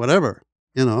whatever,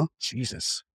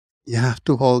 Jesus. You have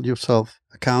to hold yourself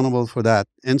accountable for that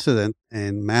incident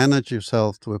and manage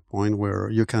yourself to a point where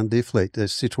you can deflate the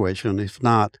situation. If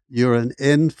not, you're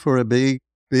in for a big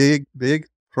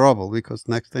trouble, because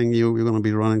next thing you're going to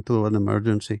be running to an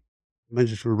emergency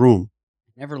room.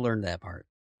 Never learned that part.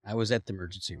 I was at the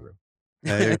emergency room.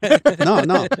 No.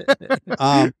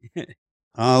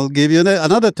 I'll give you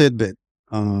another tidbit.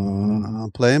 I'm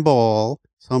playing ball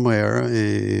somewhere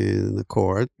in the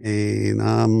court, and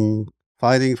I'm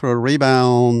fighting for a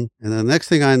rebound. And the next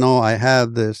thing I know, I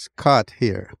have this cut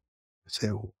here. I say,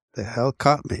 "What the hell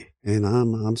caught me?" And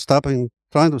I'm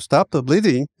trying to stop the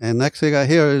bleeding. And next thing I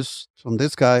hear is from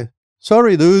this guy,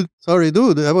 Sorry, dude.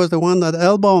 That was the one that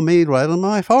elbowed me right on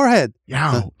my forehead."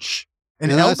 Ouch. An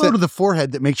elbow to the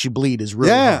forehead that makes you bleed is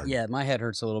really hard. Yeah, my head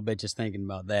hurts a little bit just thinking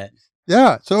about that.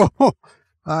 Yeah, so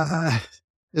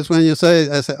It's when you say,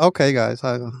 I say, okay, guys,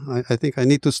 I think I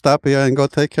need to stop here and go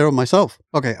take care of myself.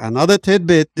 Okay, another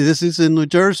tidbit. This is in New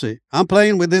Jersey. I'm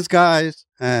playing with these guys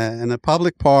in a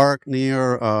public park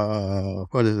near,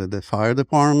 what is it, the fire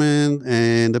department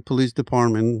and the police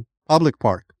department public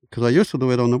park. Because I used to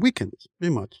do it on the weekends,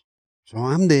 pretty much. So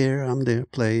I'm there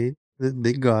playing the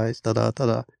big guys,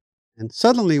 da-da. And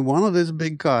suddenly one of these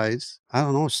big guys, I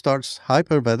don't know, starts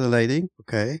hyperventilating,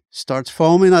 okay, starts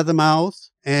foaming at the mouth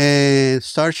and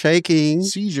starts shaking.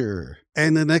 Seizure.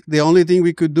 And the only thing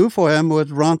we could do for him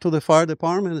was run to the fire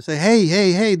department and say,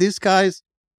 hey, this guy's,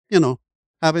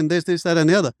 having this, that, and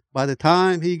the other. By the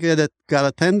time he got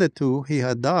attended to, he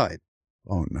had died.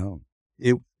 Oh, no.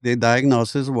 The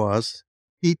diagnosis was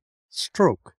heat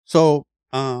stroke. So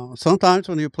sometimes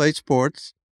when you play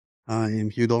sports,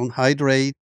 if you don't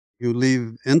hydrate, you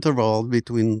leave interval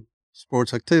between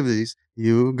sports activities,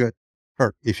 you get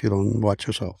hurt if you don't watch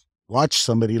yourself. Watch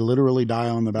somebody literally die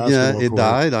on the basketball court.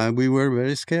 Yeah, it died. We were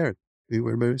very scared.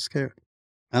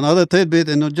 Another tidbit,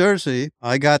 in New Jersey,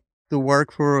 I got to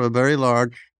work for a very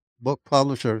large book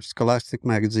publisher, Scholastic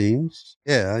Magazines.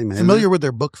 Yeah, I familiar with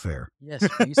their book fair. Yes,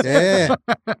 we said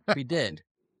we did.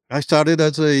 I started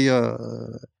as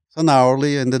an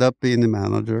hourly, ended up being the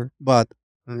manager, but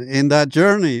in that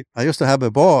journey, I used to have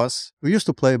a boss who used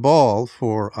to play ball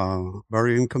for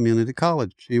Berrien Community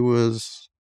College. He was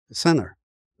the center,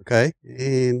 okay?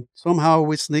 And somehow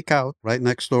we sneak out right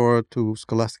next door to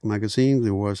Scholastic Magazine.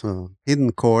 There was a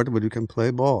hidden court where you can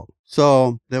play ball.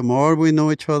 So the more we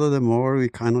know each other, the more we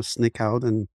kind of sneak out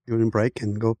and during break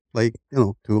and go play,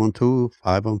 2-on-2,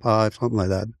 5-on-5, something like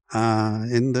that.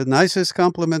 And the nicest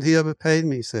compliment he ever paid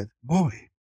me, he said, "Boy,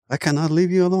 I cannot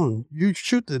leave you alone. You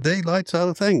shoot the daylights out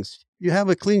of things. You have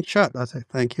a clean shot." I say,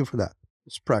 "Thank you for that.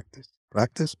 It's practice.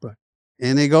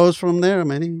 And it goes from there.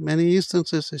 Many, many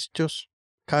instances. It's just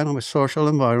kind of a social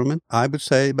environment. I would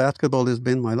say basketball has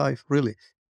been my life, really,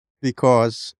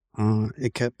 because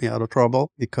it kept me out of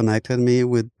trouble. It connected me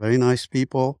with very nice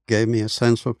people, gave me a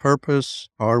sense of purpose,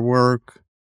 hard work,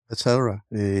 etc.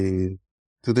 And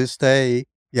to this day,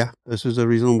 yeah, this is the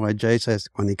reason why Jay says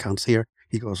when he comes here,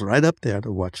 he goes right up there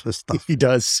to watch this stuff. He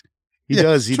does. He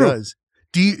does.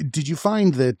 Did you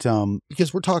find that,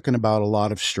 because we're talking about a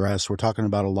lot of stress, we're talking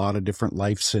about a lot of different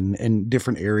lives and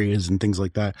different areas and things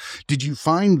like that. Did you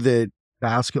find that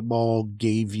basketball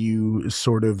gave you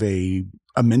sort of a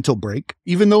mental break?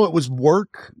 Even though it was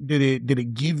work, did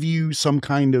it give you some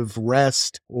kind of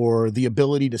rest or the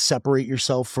ability to separate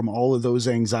yourself from all of those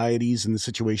anxieties and the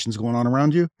situations going on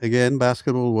around you? Again,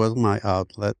 basketball was my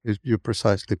outlet. You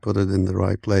precisely put it in the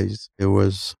right place. It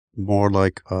was more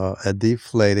like a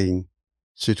deflating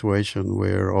situation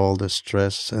where all the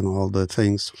stress and all the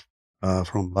things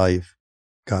from life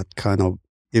got kind of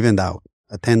evened out,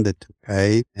 attended to,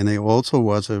 okay? And it also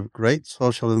was a great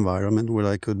social environment where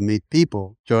I could meet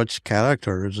people, judge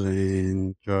characters,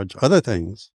 and judge other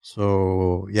things.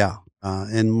 So, yeah.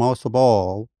 And most of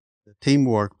all, the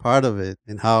teamwork part of it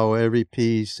and how every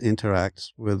piece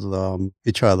interacts with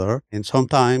each other. And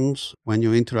sometimes when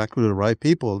you interact with the right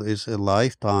people, it's a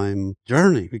lifetime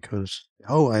journey because,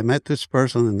 I met this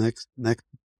person, and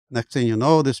next thing you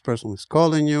know, this person is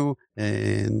calling you,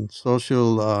 and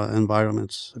social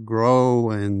environments grow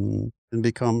and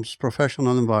becomes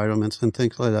professional environments and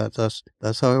things like that.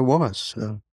 That's how it was.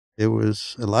 It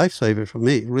was a lifesaver for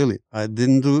me, really. I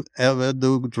didn't ever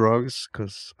do drugs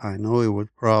because I know it was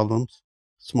problems.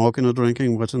 Smoking or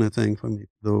drinking wasn't a thing for me,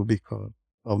 though, because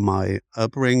of my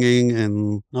upbringing,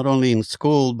 and not only in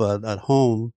school but at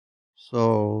home.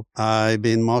 So I've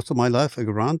been most of my life a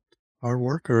grunt, hard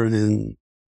worker, and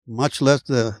much less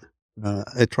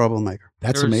a troublemaker.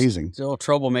 That's amazing. Still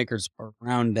troublemakers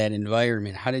around that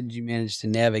environment. How did you manage to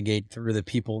navigate through the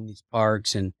people in these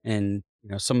parks and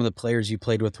some of the players you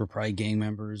played with were probably gang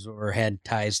members or had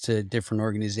ties to different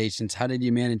organizations. How did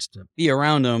you manage to be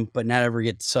around them but not ever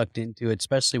get sucked into it,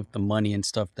 especially with the money and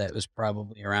stuff that was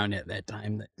probably around at that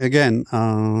time? Again,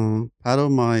 part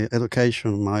of my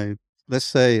education, let's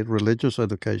say religious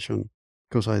education,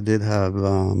 because I did have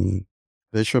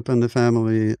bishop in the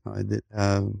family. I did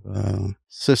have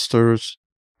sisters,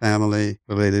 family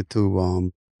related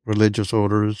to religious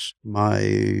orders.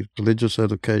 My religious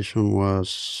education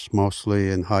was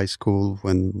mostly in high school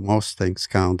when most things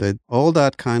counted. All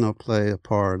that kind of play a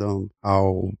part on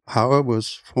how I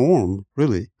was formed,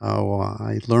 really, how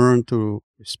I learned to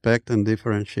respect and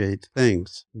differentiate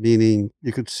things, meaning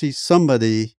you could see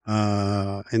somebody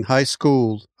in high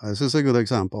school, this is a good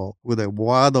example, with a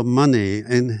wad of money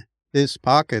in his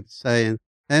pocket saying,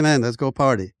 "Hey man, let's go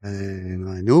party." And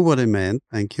I knew what it meant.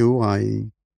 Thank you.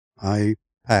 I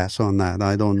pass on that.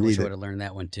 I don't need it. I wish I would have learned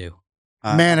that one too.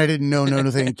 Man, I didn't know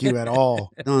no thank you at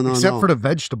all. No, Except for the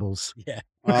vegetables. Yeah.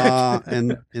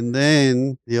 and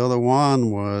then the other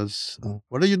one was,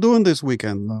 what are you doing this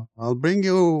weekend? I'll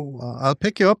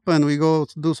pick you up and we go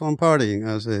to do some partying.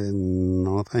 I said,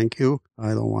 no, thank you. I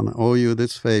don't want to owe you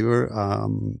this favor.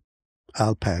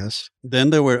 I'll pass. Then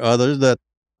there were others that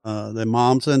the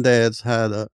moms and dads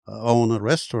had own a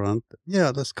restaurant.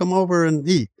 Yeah, let's come over and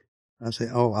eat. I say,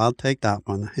 oh, I'll take that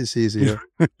one. It's easier.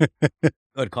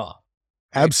 Good call.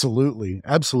 Absolutely.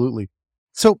 Absolutely.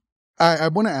 So I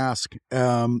want to ask,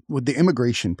 with the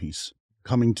immigration piece,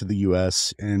 coming to the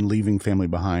U.S. and leaving family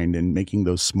behind and making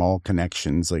those small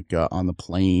connections like on the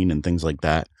plane and things like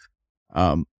that,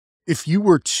 if you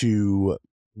were to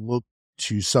look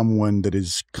to someone that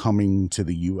is coming to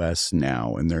the U.S.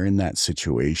 now and they're in that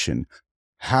situation,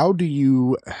 how do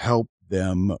you help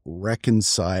them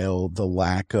reconcile the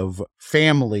lack of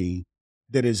family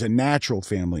that is a natural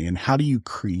family, and how do you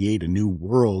create a new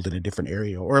world in a different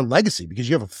area or a legacy, because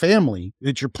you have a family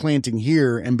that you're planting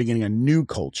here and beginning a new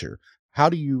culture? How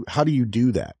do you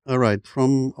do that? All right.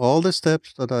 From all the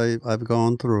steps that I've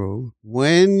gone through,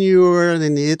 when you're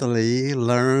in Italy,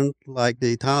 learn like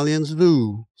the Italians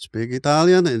do. Speak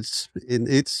Italian and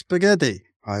eat spaghetti.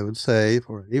 I would say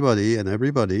for anybody and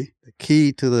everybody, the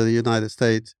key to the United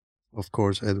States, of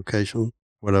course, education,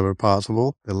 wherever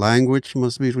possible. The language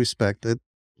must be respected.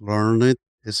 Learn it.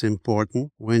 It's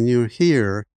important. When you're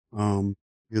here, you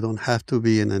don't have to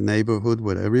be in a neighborhood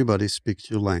where everybody speaks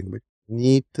your language. You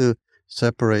need to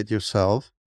separate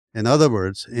yourself. In other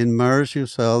words, immerse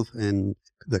yourself in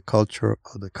the culture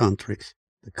of the country.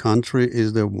 The country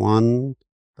is the one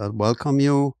that welcome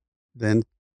you, then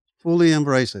fully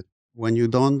embrace it. When you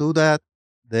don't do that,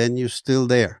 then you're still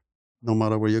there, no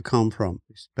matter where you come from.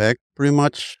 Respect pretty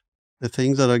much the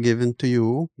things that are given to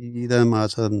you. See them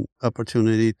as an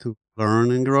opportunity to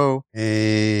learn and grow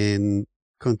and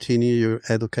continue your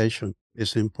education.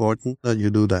 It's important that you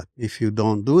do that. If you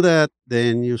don't do that,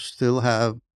 then you still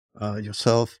have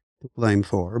yourself to blame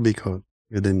for because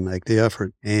you didn't make the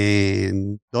effort.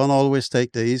 And don't always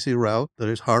take the easy route.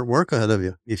 There is hard work ahead of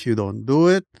you. If you don't do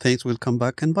it, things will come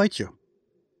back and bite you.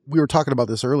 We were talking about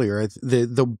this earlier.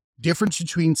 The difference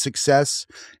between success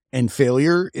and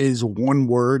failure is one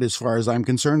word as far as I'm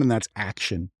concerned, and that's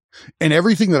action. And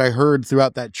everything that I heard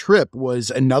throughout that trip was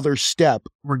another step,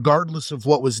 regardless of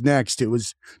what was next. It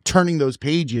was turning those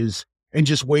pages and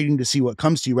just waiting to see what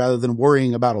comes to you rather than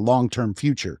worrying about a long-term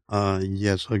future.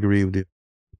 Yes, I agree with you.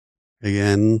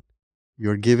 Again,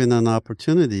 you're given an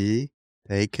opportunity,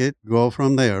 take it, go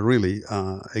from there, really.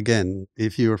 Again,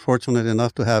 if you're fortunate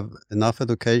enough to have enough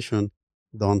education,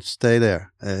 don't stay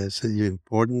there. It's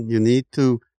important. You need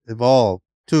to evolve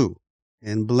too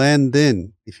and blend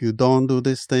in. If you don't do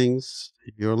these things,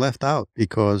 you're left out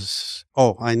because,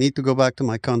 I need to go back to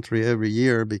my country every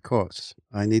year because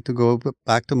I need to go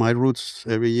back to my roots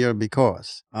every year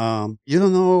because you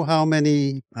don't know how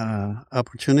many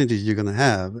opportunities you're going to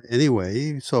have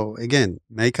anyway. So again,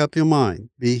 make up your mind.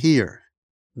 Be here,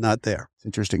 not there. It's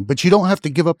interesting. But you don't have to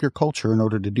give up your culture in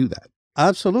order to do that.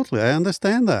 Absolutely. I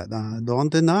understand that.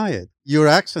 Don't deny it. Your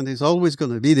accent is always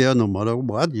going to be there no matter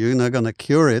what. You're not going to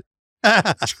cure it.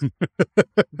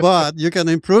 But you can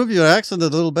improve your accent a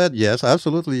little bit. Yes,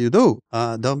 absolutely you do.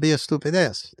 Don't be a stupid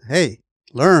ass. Hey,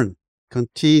 learn.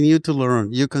 Continue to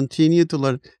learn. You continue to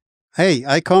learn. Hey,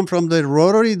 I come from the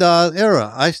rotary dial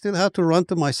era. I still have to run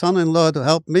to my son-in-law to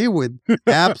help me with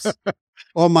apps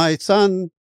or my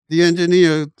son, the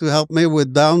engineer, to help me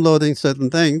with downloading certain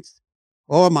things,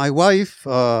 or my wife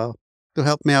to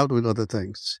help me out with other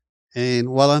things. And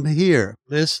while I'm here,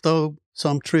 let's do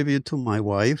some tribute to my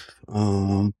wife.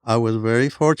 I was very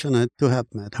fortunate to have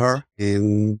met her,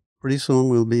 and pretty soon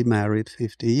we'll be married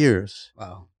 50 years.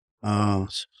 Wow.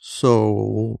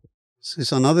 So this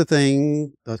is another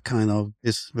thing that kind of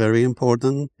is very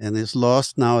important and is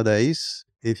lost nowadays.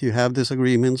 If you have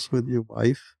disagreements with your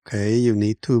wife, you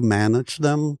need to manage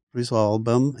them, resolve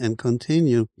them, and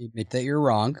continue. Admit that you're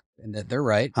wrong and that they're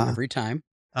right every time.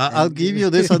 I'll give you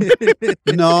this.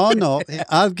 No.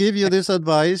 I'll give you this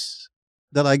advice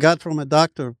that I got from a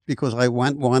doctor because I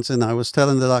went once and I was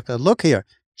telling the doctor, look here.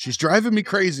 She's driving me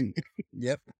crazy.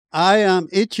 Yep. I am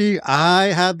itchy. I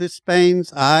have these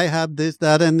pains. I have this,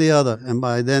 that, and the other. And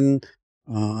by then,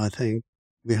 I think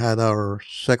we had our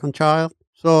second child.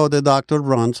 So the doctor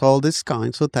runs all these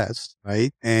kinds of tests,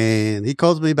 right? And he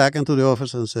calls me back into the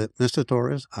office and said, Mr.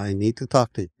 Torres, I need to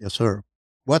talk to you. Yes, sir.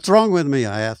 What's wrong with me?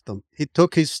 I asked him. He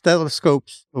took his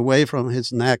stethoscopes away from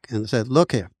his neck and said,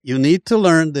 look here, you need to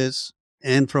learn this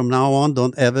And from now on,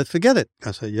 don't ever forget it.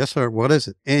 I said, yes, sir. What is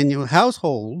it? In your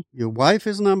household, your wife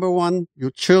is number one,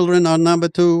 your children are number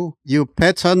two, your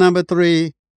pets are number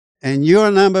three, and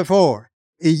you're number four.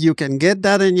 If you can get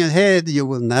that in your head, you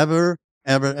will never,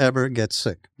 ever, ever get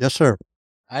sick. Yes, sir.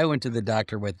 I went to the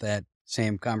doctor with that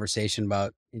same conversation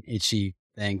about an itchy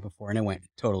thing before, and it went a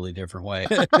totally different way.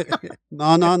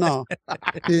 No.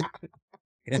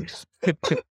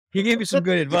 He gave me some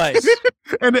good advice.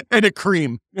 and a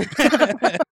cream.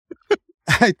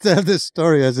 I tell this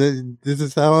story. I said, this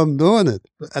is how I'm doing it.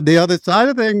 The other side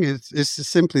of the thing is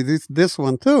simply this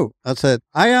one too. I said,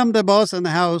 I am the boss in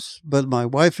the house, but my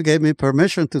wife gave me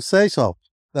permission to say so.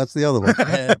 That's the other one.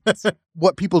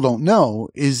 What people don't know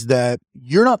is that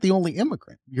you're not the only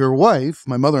immigrant. Your wife,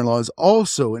 my mother-in-law, is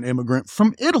also an immigrant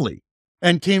from Italy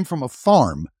and came from a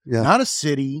farm, not a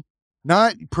city,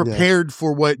 not prepared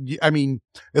for what, at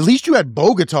least you had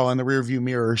Bogota in the rearview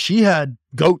mirror. She had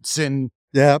goats and...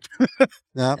 Yeah,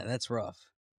 that's rough.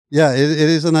 Yeah, it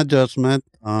is an adjustment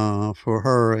for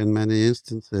her in many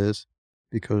instances,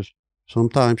 because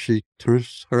sometimes she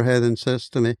turns her head and says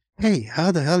to me, hey,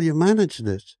 how the hell you manage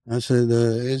this? I said,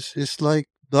 it's like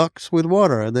ducks with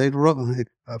water. They'd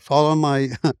follow my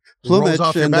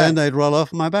plumage and then they'd roll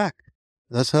off my back.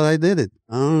 That's how I did it.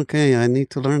 Okay, I need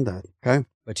to learn that. Okay.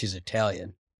 But she's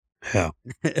Italian. Yeah.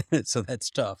 So that's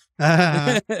tough.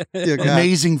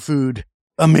 Amazing food.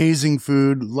 Amazing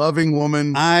food. Loving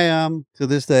woman. I am, to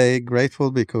this day,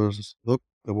 grateful because look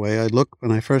the way I look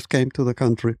when I first came to the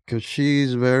country, because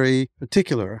she's very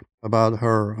particular about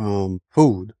her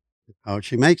food, how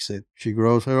she makes it. She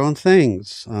grows her own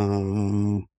things.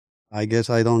 I guess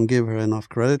I don't give her enough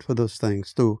credit for those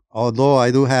things, too. Although I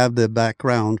do have the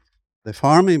background, the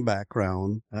farming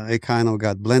background, I kind of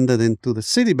got blended into the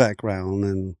city background,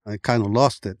 and I kind of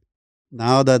lost it.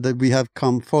 Now that we have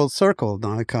come full circle,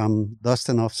 now I come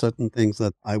dusting off certain things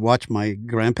that I watch my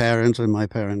grandparents and my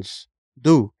parents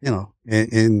do,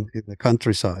 in the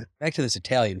countryside. Back to this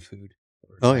Italian food that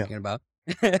we're talking about.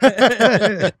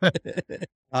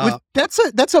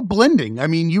 That's a blending.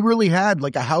 You really had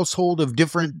like a household of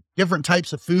different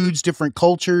types of foods, different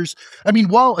cultures.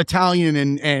 While Italian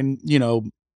and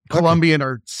Colombian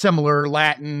are similar,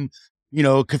 Latin,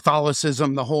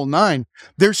 Catholicism, the whole nine,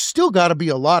 there's still got to be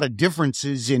a lot of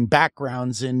differences in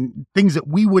backgrounds and things that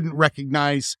we wouldn't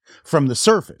recognize from the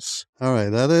surface. All right.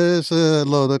 That is a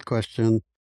loaded question.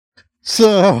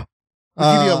 So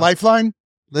I'll give you a lifeline.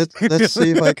 Let's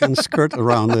see if I can skirt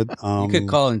around it. You could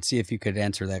call and see if you could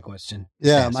answer that question.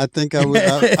 Yeah, I think I would.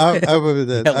 I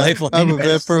would. I would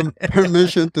have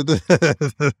permission to do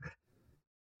that.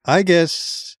 I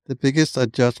guess the biggest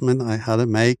adjustment I had to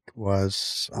make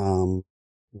was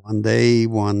one day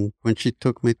when she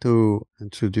took me to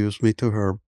introduce me to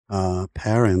her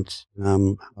parents.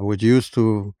 I was used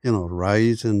to,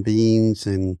 rice and beans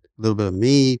and a little bit of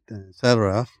meat,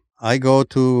 etc. I go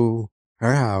to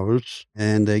her house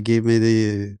and they give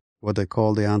me what they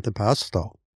call the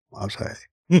antipasto. I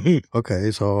say, okay,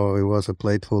 so it was a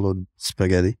plate full of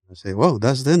spaghetti. I say, whoa,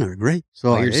 that's dinner, great.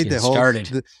 So I ate the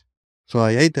whole. So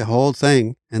I ate the whole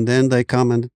thing, and then they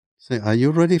come and say, are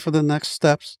you ready for the next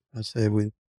steps? I say,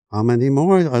 how many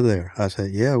more are there? I say,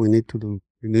 yeah, we need to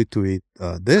eat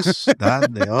this,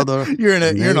 that, the other. You're in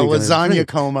a lasagna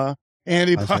coma,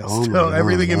 antipasto,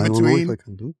 everything in between.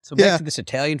 So back to this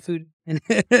Italian food.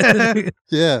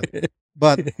 Yeah.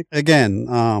 But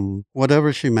again,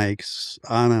 whatever she makes,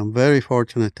 I'm very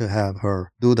fortunate to have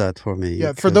her do that for me.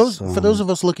 Yeah, for those of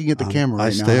us looking at the camera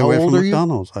right now, I stay away from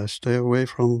McDonald's. I stay away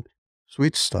from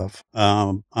sweet stuff.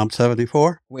 I'm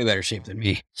 74. Way better shape than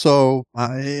me. So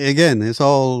again, it's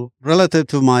all relative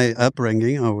to my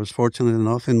upbringing. I was fortunate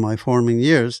enough in my forming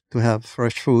years to have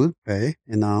fresh food. Okay,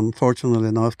 and I'm fortunate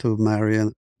enough to marry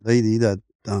a lady that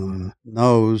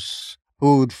knows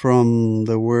food from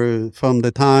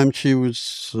the time she was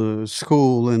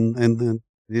school in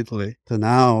Italy to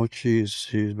now. She's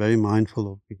very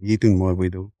mindful of eating what we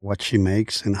do, what she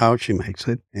makes and how she makes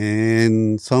it.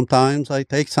 And sometimes I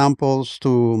take samples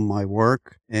to my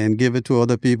work and give it to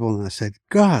other people, and I say,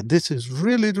 God, this is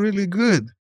really, really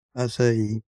good. I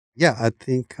say, yeah, I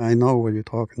think I know what you're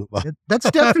talking about. That's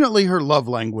definitely her love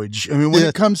language. When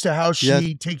it comes to how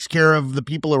she takes care of the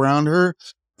people around her,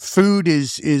 food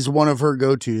is one of her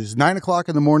go-tos. 9:00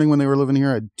 in the morning when they were living here,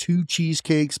 I had 2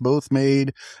 cheesecakes, both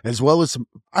made, as well as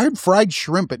I had fried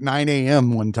shrimp at 9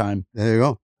 a.m. one time. There you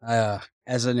go.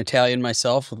 As an Italian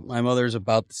myself, my mother's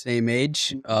about the same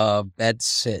age.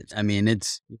 That's it.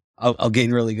 I'll get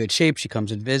in really good shape. She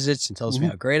comes and visits and tells me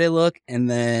how great I look. And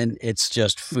then it's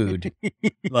just food.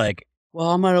 Like,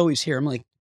 well, I'm not always here. I'm like,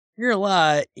 you're a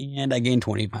lot. And I gained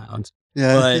 20 pounds.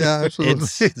 Yeah, but yeah, absolutely.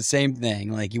 it's the same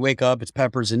thing. Like you wake up, it's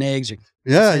peppers and eggs.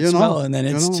 Yeah, Smell, and then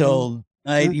it's know, till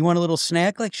night. yeah. You want a little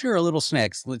snack? Like, sure, a little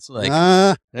snack. It's like,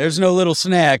 Ah, there's no little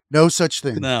snack. No such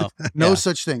thing. No. No Yeah.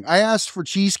 such thing. I asked for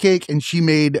cheesecake and she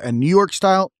made a New York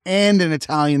style and an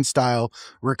Italian style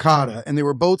ricotta. And they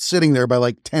were both sitting there by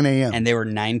like 10 a.m. And they were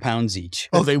 9 pounds each.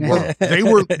 Oh, they were.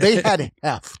 They had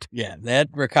heft. Yeah, that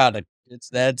ricotta.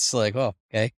 That's like, oh,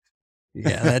 okay.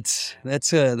 Yeah,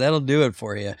 that'll do it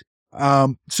for you.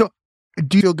 So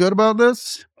do you feel good about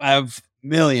this? I have a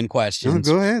million no, questions.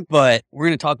 go ahead. But we're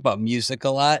going to talk about music a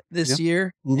lot this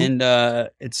year. Mhm. And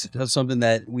it's something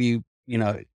that we,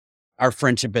 our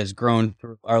friendship has grown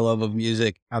through our love of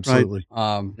music. Absolutely.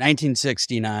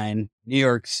 1969, New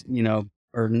York's,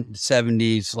 or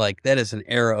 70s, like that is an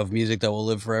era of music that will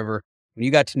live forever. When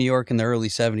you got to New York in the early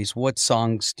 70s, what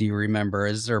songs do you remember?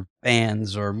 Is there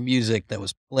bands or music that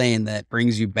was playing that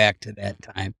brings you back to that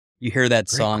time? You hear that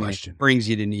Great song, question. it brings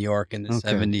you to New York in the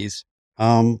Okay. 70s.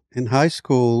 In high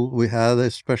school, we had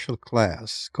a special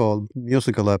class called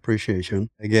Musical Appreciation.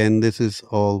 Again, this is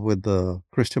all with the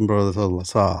Christian Brothers of La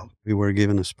Salle. We were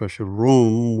given a special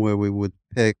room where we would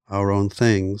pick our own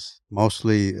things.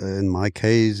 Mostly, in my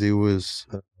case, it was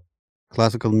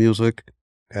classical music.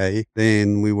 Okay.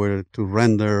 Then we were to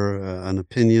render an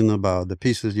opinion about the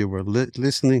pieces you were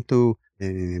listening to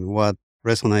and what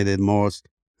resonated most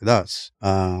with us.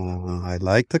 I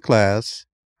liked the class,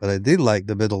 but I did like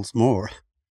the Beatles more.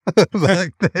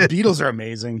 Back The then. Beatles are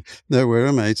amazing. They were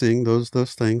amazing. Those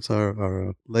things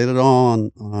are later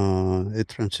on. It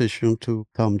transitioned to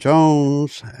Tom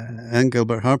Jones and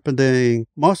Gilbert Humperdinck.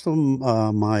 Most of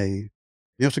my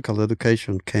musical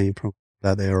education came from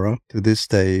that era to these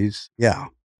days. Yeah.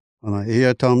 When I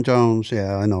hear Tom Jones,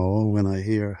 yeah, I know. When I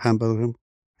hear Humperdinck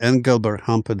and Gilbert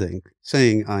Humperdinck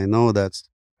sing, I know that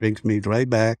brings me right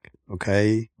back.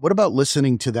 Okay. What about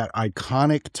listening to that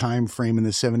iconic time frame in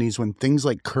the 70s when things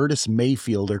like Curtis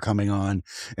Mayfield are coming on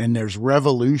and there's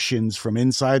revolutions from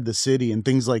inside the city and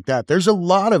things like that? There's a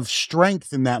lot of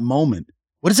strength in that moment.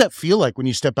 What does that feel like when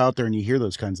you step out there and you hear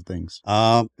those kinds of things?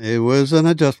 It was an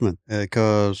adjustment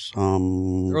because There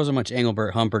wasn't much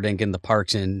Engelbert Humperdinck in the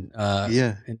parks in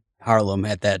Harlem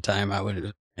at that time, I would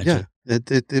imagine. Yeah,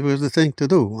 it was the thing to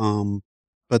do.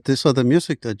 But this other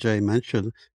music that Jay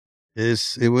mentioned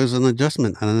it was an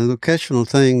adjustment and an educational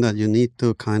thing that you need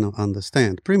to kind of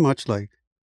understand. Pretty much like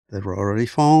the rotary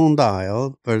phone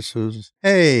dial versus,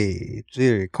 hey,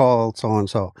 Siri, call so and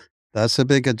so. That's a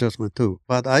big adjustment too.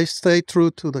 But I stay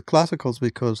true to the classicals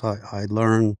because I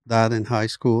learned that in high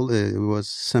school. It was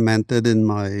cemented in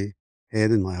my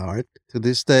head, in my heart. To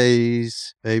these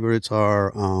days, favorites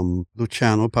are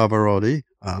Luciano Pavarotti,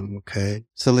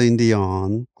 Celine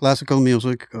Dion, classical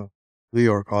music, New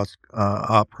York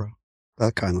opera,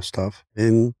 that kind of stuff.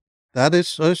 And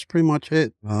that's pretty much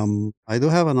it. I do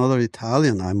have another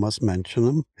Italian, I must mention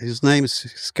him. His name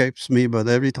escapes me, but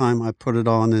every time I put it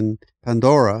on in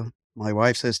Pandora, my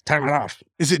wife says, turn it off.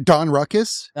 Is it Don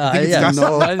Ruckus? I think it's Yeah,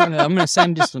 Don- I'm going to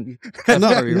send you some.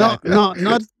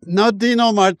 Not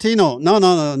Dino Martino. No.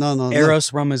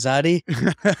 Eros Ramazzotti.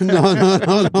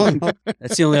 No.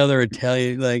 That's the only other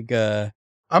Italian,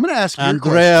 I'm going to ask you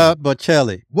Andrea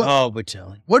Bocelli.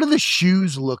 Bocelli. What do the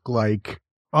shoes look like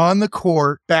on the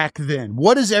court back then?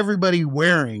 What is everybody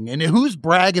wearing and who's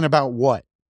bragging about what?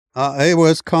 It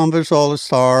was Converse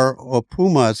All-Star or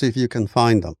Pumas if you can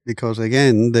find them, because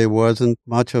again, there wasn't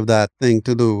much of that thing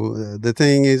to do. The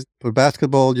thing is, for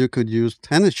basketball, you could use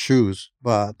tennis shoes,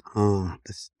 but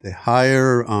the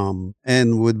higher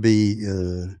end would be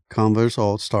Converse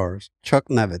All-Stars, Chuck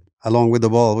Nevitt, along with the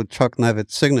ball with Chuck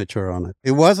Nevitt's signature on it.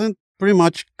 It wasn't pretty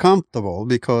much comfortable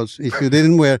because if you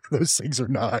didn't wear Those things are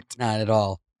not. Not at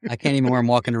all. I can't even wear them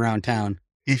walking around town.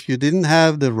 if you didn't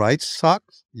have the right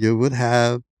socks, you would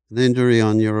have an injury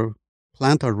on your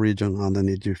plantar region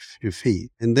underneath your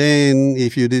feet. And then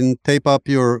if you didn't tape up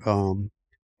your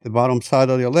the bottom side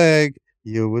of your leg,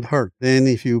 you would hurt. Then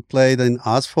if you played in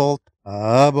asphalt,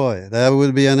 oh boy, that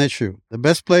would be an issue. The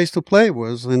best place to play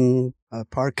was in a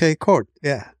parquet court.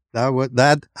 Yeah,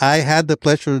 that I had the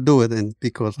pleasure to do it, and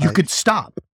because You could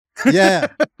stop. yeah.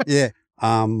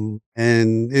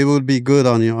 And it would be good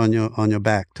on your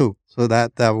back too. So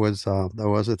that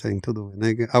was a thing to do.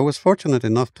 And I was fortunate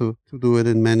enough to do it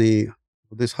in many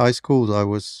of these high schools. I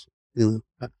was,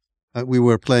 we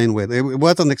were playing with. It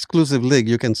was an exclusive league.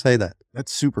 You can say that.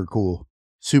 That's super cool.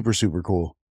 Super, super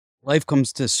cool. Life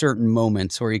comes to certain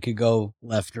moments where you could go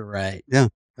left or right. Yeah.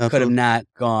 Could have not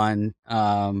gone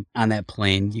on that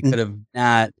plane. You could have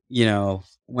not,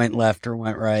 went left or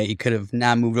went right. You could have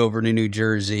not moved over to New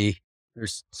Jersey.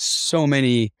 there's so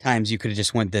many times you could have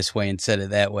just went this way and said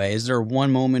it that way. Is there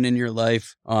one moment in your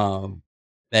life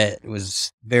that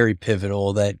was very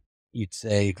pivotal that you'd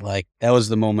say, like, that was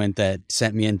the moment that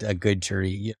sent me into a good journey?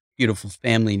 You have a beautiful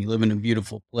family and you live in a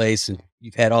beautiful place and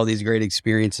you've had all these great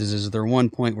experiences. Is there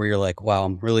one point where you're like, wow,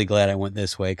 I'm really glad I went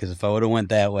this way? Because if I would have went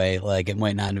that way, like, it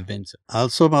might not have been so. I'll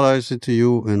summarize it to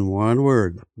you in one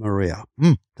word, Maria.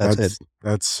 That's it.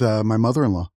 That's my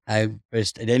mother-in-law. I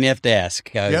didn't have to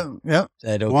ask. Yeah.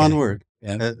 Said, okay. One word.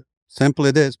 Yeah.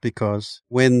 Simply this, because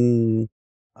when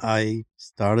I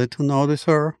started to notice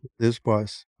her, this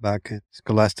was back in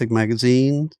Scholastic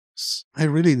magazine, I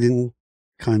really didn't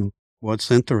kind of was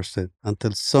interested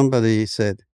until somebody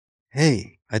said,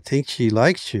 hey, I think she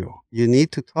likes you. You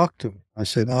need to talk to her. I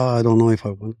said, I don't know if I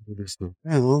want to do this now.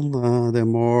 Well, the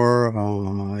more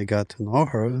I got to know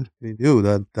her, I knew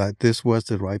that this was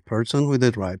the right person with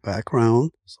the right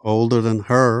background. He's older than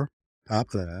her,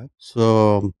 top of that.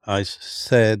 So I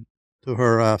said to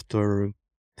her after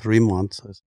 3 months, I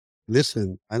said,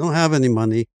 listen, I don't have any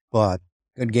money, but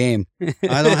good game.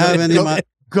 I don't have any money.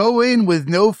 Go in with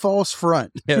no false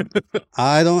front.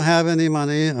 I don't have any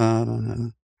money.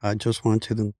 I just want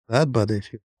you to know that, but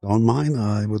if you don't mind,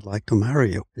 I would like to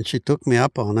marry you. And she took me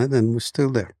up on it, and we're still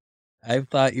there. I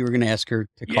thought you were going to ask her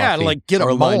to coffee. Yeah, like get or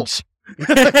a lunch.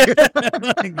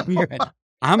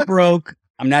 I'm broke.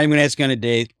 I'm not even going to ask you on a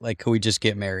date. Like, could we just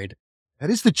get married? That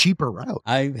is the cheaper route.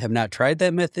 I have not tried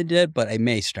that method yet, but I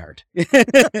may start.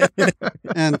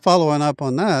 And following up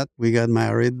on that, we got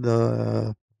married,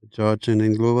 George in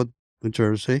Englewood, New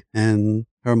Jersey, and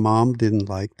her mom didn't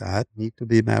like that. Need to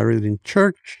be married in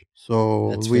church.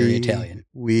 So That's very Italian.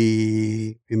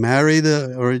 We married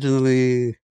originally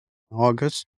in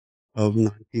August of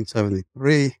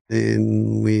 1973.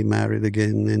 Then we married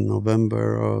again in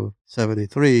November of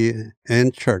 73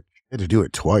 in church. You had to do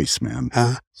it twice, man.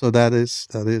 So that is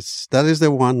the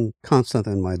one constant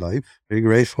in my life. Very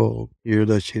grateful here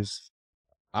that she's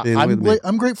been with me.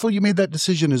 I'm grateful you made that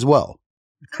decision as well.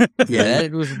 Yeah,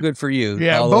 it was good for you.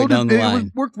 Yeah, all the way down the line.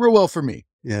 It worked real well for me.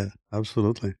 Yeah,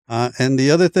 absolutely. And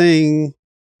the other thing,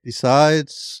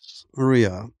 besides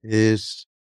Maria, it's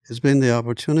been the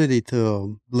opportunity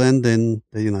to blend in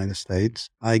the United States.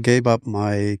 I gave up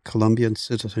my Colombian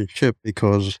citizenship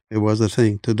because it was the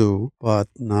thing to do. But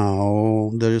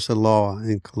now there is a law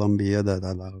in Colombia that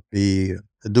allows me to be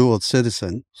a dual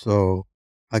citizen. So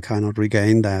I kind of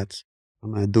regained that.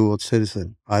 I'm a dual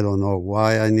citizen. I don't know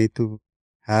why I need to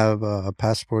have a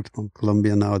passport from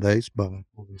Colombia nowadays, but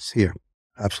it's here.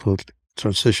 Absolutely.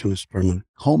 Transition is permanent.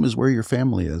 Home is where your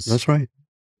family is. That's right.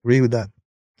 Agree with that.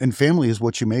 And family is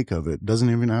what you make of it. Doesn't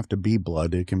even have to be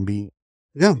blood. It can be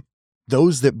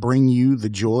those that bring you the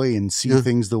joy and see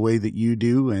things the way that you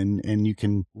do, and you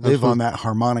can live on that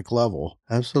harmonic level.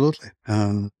 Absolutely.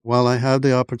 While I have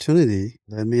the opportunity,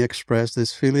 let me express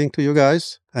this feeling to you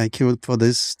guys. Thank you for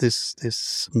this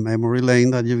memory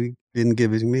lane that you've been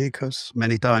giving me, because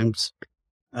many times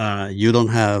you don't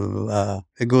have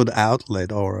a good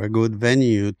outlet or a good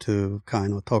venue to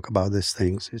kind of talk about these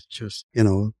things. It's just,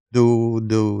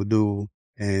 do,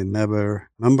 and never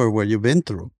remember what you've been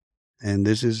through. And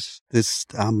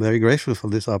I'm very grateful for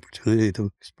this opportunity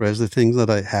to express the things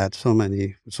that I had so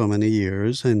many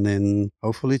years. And then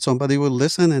hopefully somebody will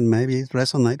listen and maybe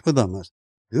resonate with them.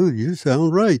 Dude, you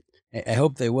sound right. I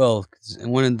hope they will. 'Cause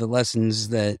one of the lessons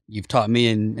that you've taught me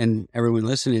and everyone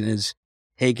listening is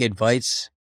take advice.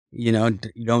 You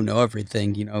don't know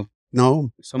everything,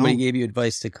 No. Somebody gave you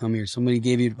advice to come here. Somebody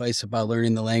gave you advice about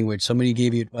learning the language. Somebody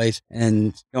gave you advice, and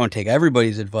you don't take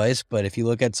everybody's advice, but if you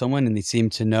look at someone and they seem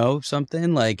to know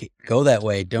something, like, go that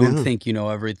way. Don't think you know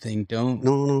everything.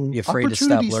 Don't be afraid to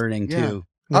stop learning too.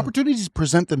 Opportunities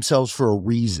present themselves for a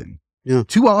reason. Yeah.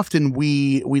 Too often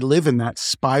we live in that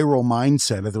spiral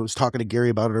mindset. I was talking to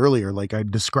Gary about it earlier. Like, I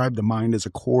described the mind as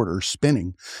a quarter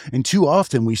spinning. And too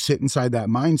often we sit inside that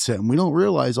mindset and we don't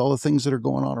realize all the things that are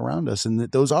going on around us, and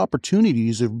that those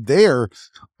opportunities are there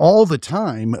all the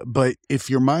time. But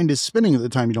if your mind is spinning at the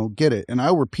time, you don't get it. And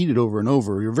I repeat it over and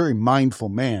over. You're a very mindful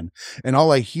man. And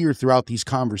all I hear throughout these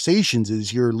conversations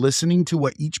is you're listening to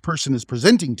what each person is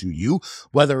presenting to you,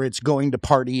 whether it's going to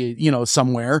party,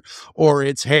 somewhere, or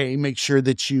it's, hey, make sure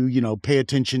that you pay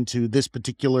attention to this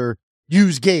particular,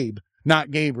 use Gabe,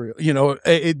 not Gabriel,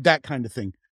 that kind of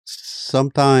thing.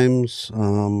 Sometimes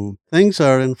things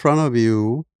are in front of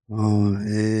you,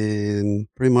 and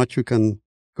pretty much you can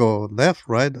go left,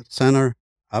 right, center,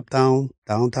 up, down,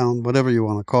 downtown, whatever you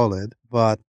want to call it.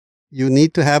 But you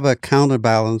need to have a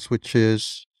counterbalance, which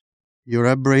is your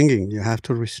upbringing. You have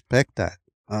to respect that.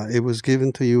 It was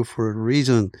given to you for a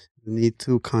reason. You need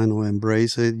to kind of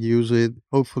embrace it, use it,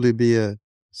 hopefully be a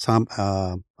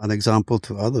an example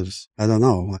to others. I don't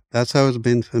know. That's how it's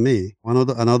been for me.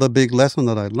 Another big lesson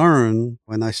that I learned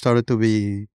when I started to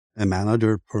be a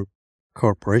manager for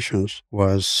corporations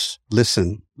was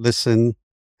listen,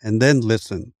 and then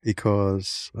listen,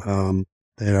 because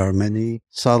there are many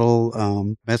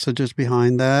subtle messages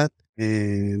behind that.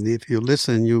 And if you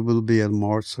listen, you will be a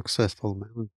more successful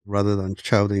man rather than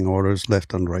shouting orders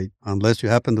left and right. Unless you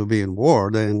happen to be in war,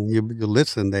 then you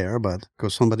listen there, but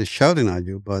because somebody's shouting at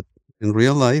you. But in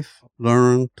real life,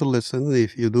 learn to listen.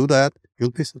 If you do that,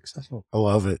 you'll be successful. I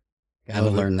love it.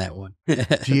 Gotta learn that one.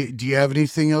 Do you have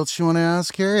anything else you want to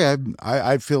ask, Harry?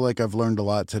 I feel like I've learned a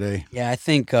lot today. Yeah, I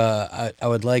think I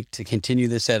would like to continue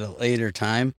this at a later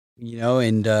time,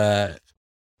 and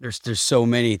there's so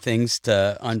many things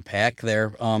to unpack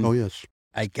there. Oh, yes.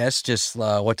 I guess just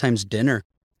what time's dinner?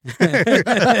 You're going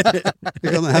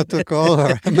to have to call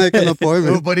her, make an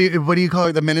appointment. What do you call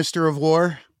her? The Minister of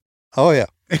War? Oh, yeah.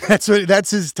 That's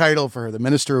his title for her, the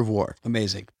Minister of War.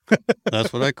 Amazing.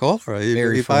 That's what I call her.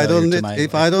 Very If I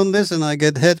don't listen, I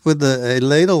get hit with a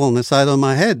ladle on the side of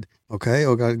my head. Okay,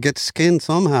 or I get skinned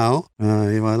somehow.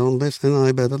 If I don't listen,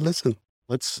 I better listen.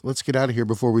 Let's get out of here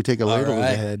before we take a ladle to the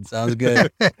head. Sounds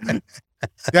good.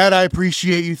 Dad, I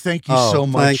appreciate you. Thank you so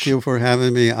much. Thank you for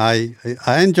having me. I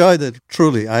enjoyed it,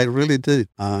 truly. I really did.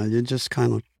 You just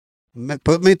kind of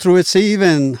put me through a sieve,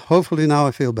 and hopefully now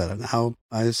I feel better. Now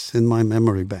it's in my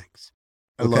memory banks.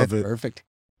 I love it. Perfect.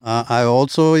 I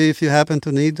also, if you happen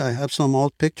to need, I have some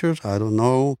old pictures. I don't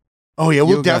know. Oh, yeah,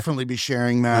 we'll definitely be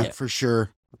sharing that for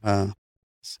sure.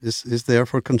 Is there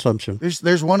for consumption.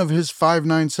 There's one of his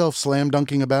 5'9" self slam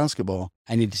dunking a basketball.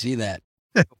 I need to see that.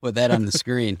 Put that on the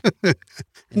screen.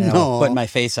 No. Put my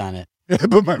face on it.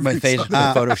 Put My face with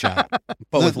Photoshop,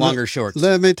 but with longer shorts.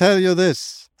 Let me tell you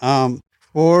this.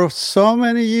 For so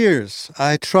many years,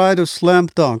 I tried to slam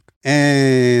dunk,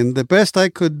 and the best I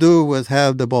could do was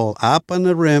have the ball up on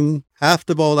the rim, half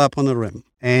the ball up on the rim.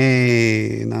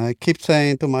 And I keep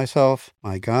saying to myself,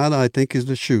 my God, I think it's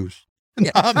the shoes.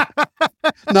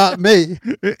 Not me.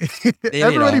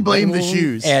 Everybody blamed the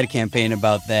shoes. Ad campaign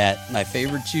about that. My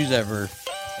favorite shoes ever,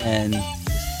 and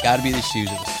it's got to be the shoes.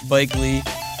 It was Spike Lee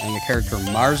and the character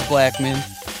Mars Blackman.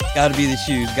 Got to be the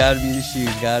shoes. Got to be the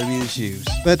shoes. Got to be the shoes.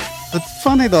 But it's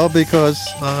funny though, because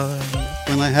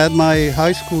when I had my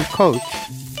high school coach,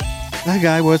 that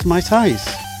guy was my size,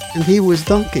 and he was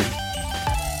dunking.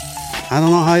 I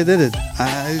don't know how he did it.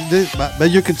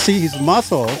 But you could see his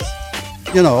muscles.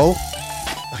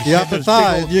 The upper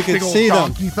thighs, you can see them.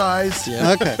 Donkey thighs.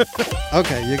 Yeah.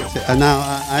 Okay, you can see. And now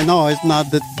I know it's not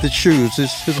the shoes,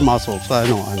 it's his muscles. I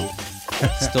know.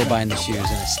 Still buying the shoes, and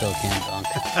I still can't dunk.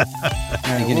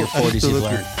 I think in your 40s you've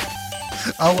learned.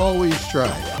 I'll always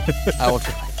try. I will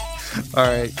try. All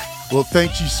right. Well,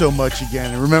 thank you so much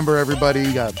again. And remember, everybody,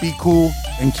 be cool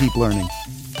and keep learning.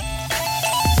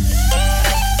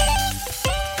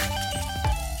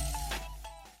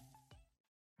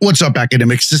 What's up,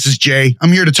 academics? This is Jay.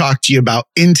 I'm here to talk to you about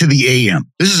Into the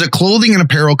AM. This is a clothing and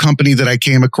apparel company that I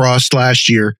came across last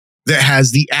year that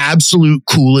has the absolute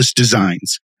coolest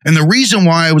designs. And the reason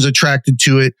why I was attracted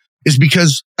to it is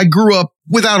because I grew up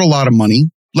without a lot of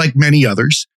money, like many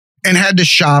others, and had to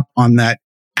shop on that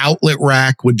outlet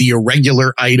rack with the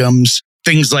irregular items.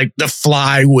 Things like the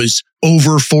fly was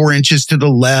over 4 inches to the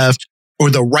left,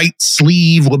 or the right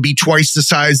sleeve would be twice the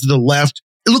size of the left.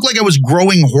 It looked like I was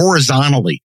growing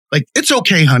horizontally. Like, it's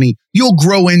okay, honey, you'll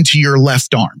grow into your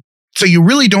left arm. So you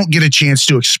really don't get a chance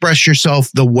to express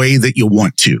yourself the way that you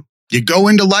want to. You go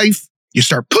into life, you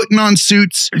start putting on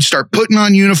suits, you start putting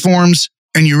on uniforms,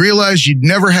 and you realize you'd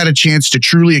never had a chance to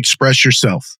truly express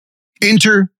yourself.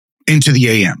 Enter Into the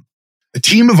AM, a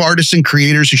team of artists and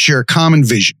creators who share a common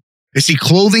vision. They see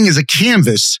clothing as a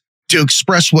canvas to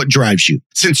express what drives you.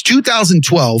 Since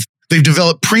 2012, they've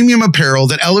developed premium apparel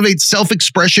that elevates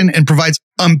self-expression and provides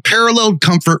unparalleled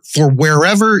comfort for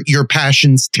wherever your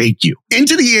passions take you.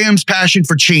 Into the AM's passion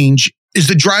for change is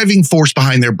the driving force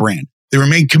behind their brand. They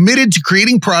remain committed to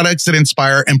creating products that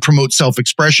inspire and promote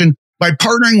self-expression by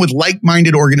partnering with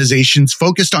like-minded organizations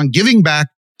focused on giving back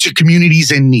to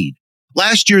communities in need.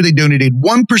 Last year, they donated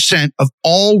 1% of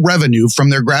all revenue from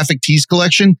their graphic tees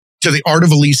collection to the Art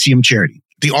of Elysium charity.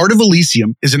 The Art of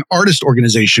Elysium is an artist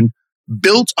organization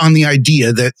built on the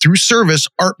idea that through service,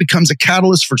 art becomes a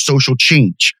catalyst for social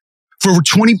change. For over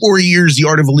 24 years, the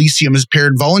Art of Elysium has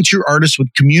paired volunteer artists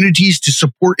with communities to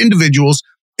support individuals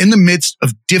in the midst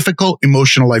of difficult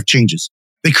emotional life changes.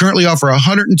 They currently offer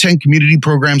 110 community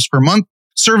programs per month,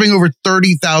 serving over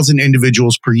 30,000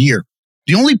 individuals per year.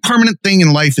 The only permanent thing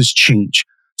in life is change.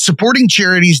 Supporting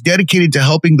charities dedicated to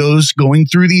helping those going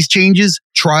through these changes,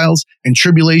 trials, and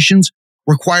tribulations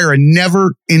require a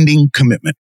never-ending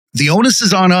commitment. The onus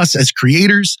is on us as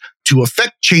creators to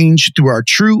affect change through our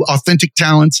true, authentic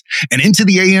talents, and Into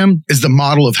the AM is the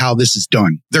model of how this is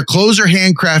done. Their clothes are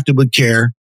handcrafted with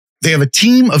care. They have a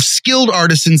team of skilled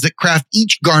artisans that craft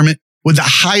each garment with the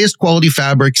highest quality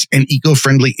fabrics and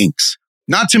eco-friendly inks.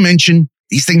 Not to mention,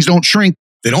 these things don't shrink,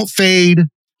 they don't fade,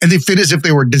 and they fit as if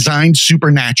they were designed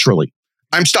supernaturally.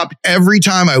 I'm stopped every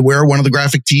time I wear one of the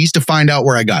graphic tees to find out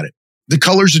where I got it. The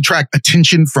colors attract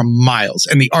attention from miles,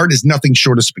 and the art is nothing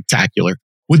short of spectacular,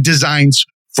 with designs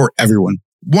for everyone.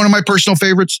 One of my personal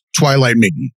favorites, Twilight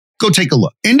Maiden. Go take a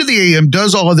look. Into the AM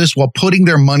does all of this while putting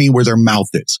their money where their mouth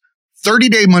is.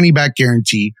 30-day money-back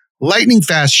guarantee, lightning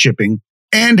fast shipping,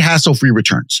 and hassle-free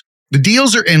returns. The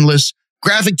deals are endless.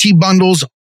 Graphic tee bundles,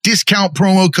 discount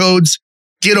promo codes.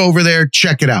 Get over there,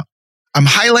 check it out. I'm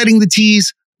highlighting the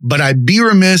tees, but I'd be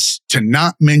remiss to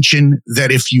not mention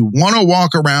that if you want to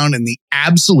walk around in the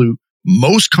absolute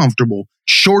most comfortable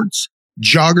shorts,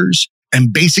 joggers,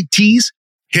 and basic tees,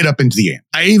 hit up Into the AM.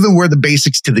 I even wear the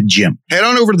basics to the gym. Head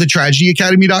on over to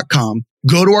thetragedyacademy.com,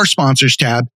 go to our sponsors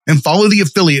tab, and follow the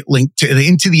affiliate link to the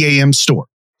Into the AM store.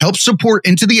 Help support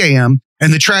Into the AM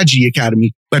and the Tragedy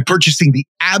Academy by purchasing the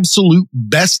absolute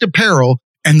best apparel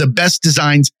and the best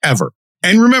designs ever.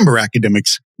 And remember,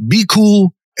 academics, be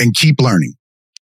cool and keep learning.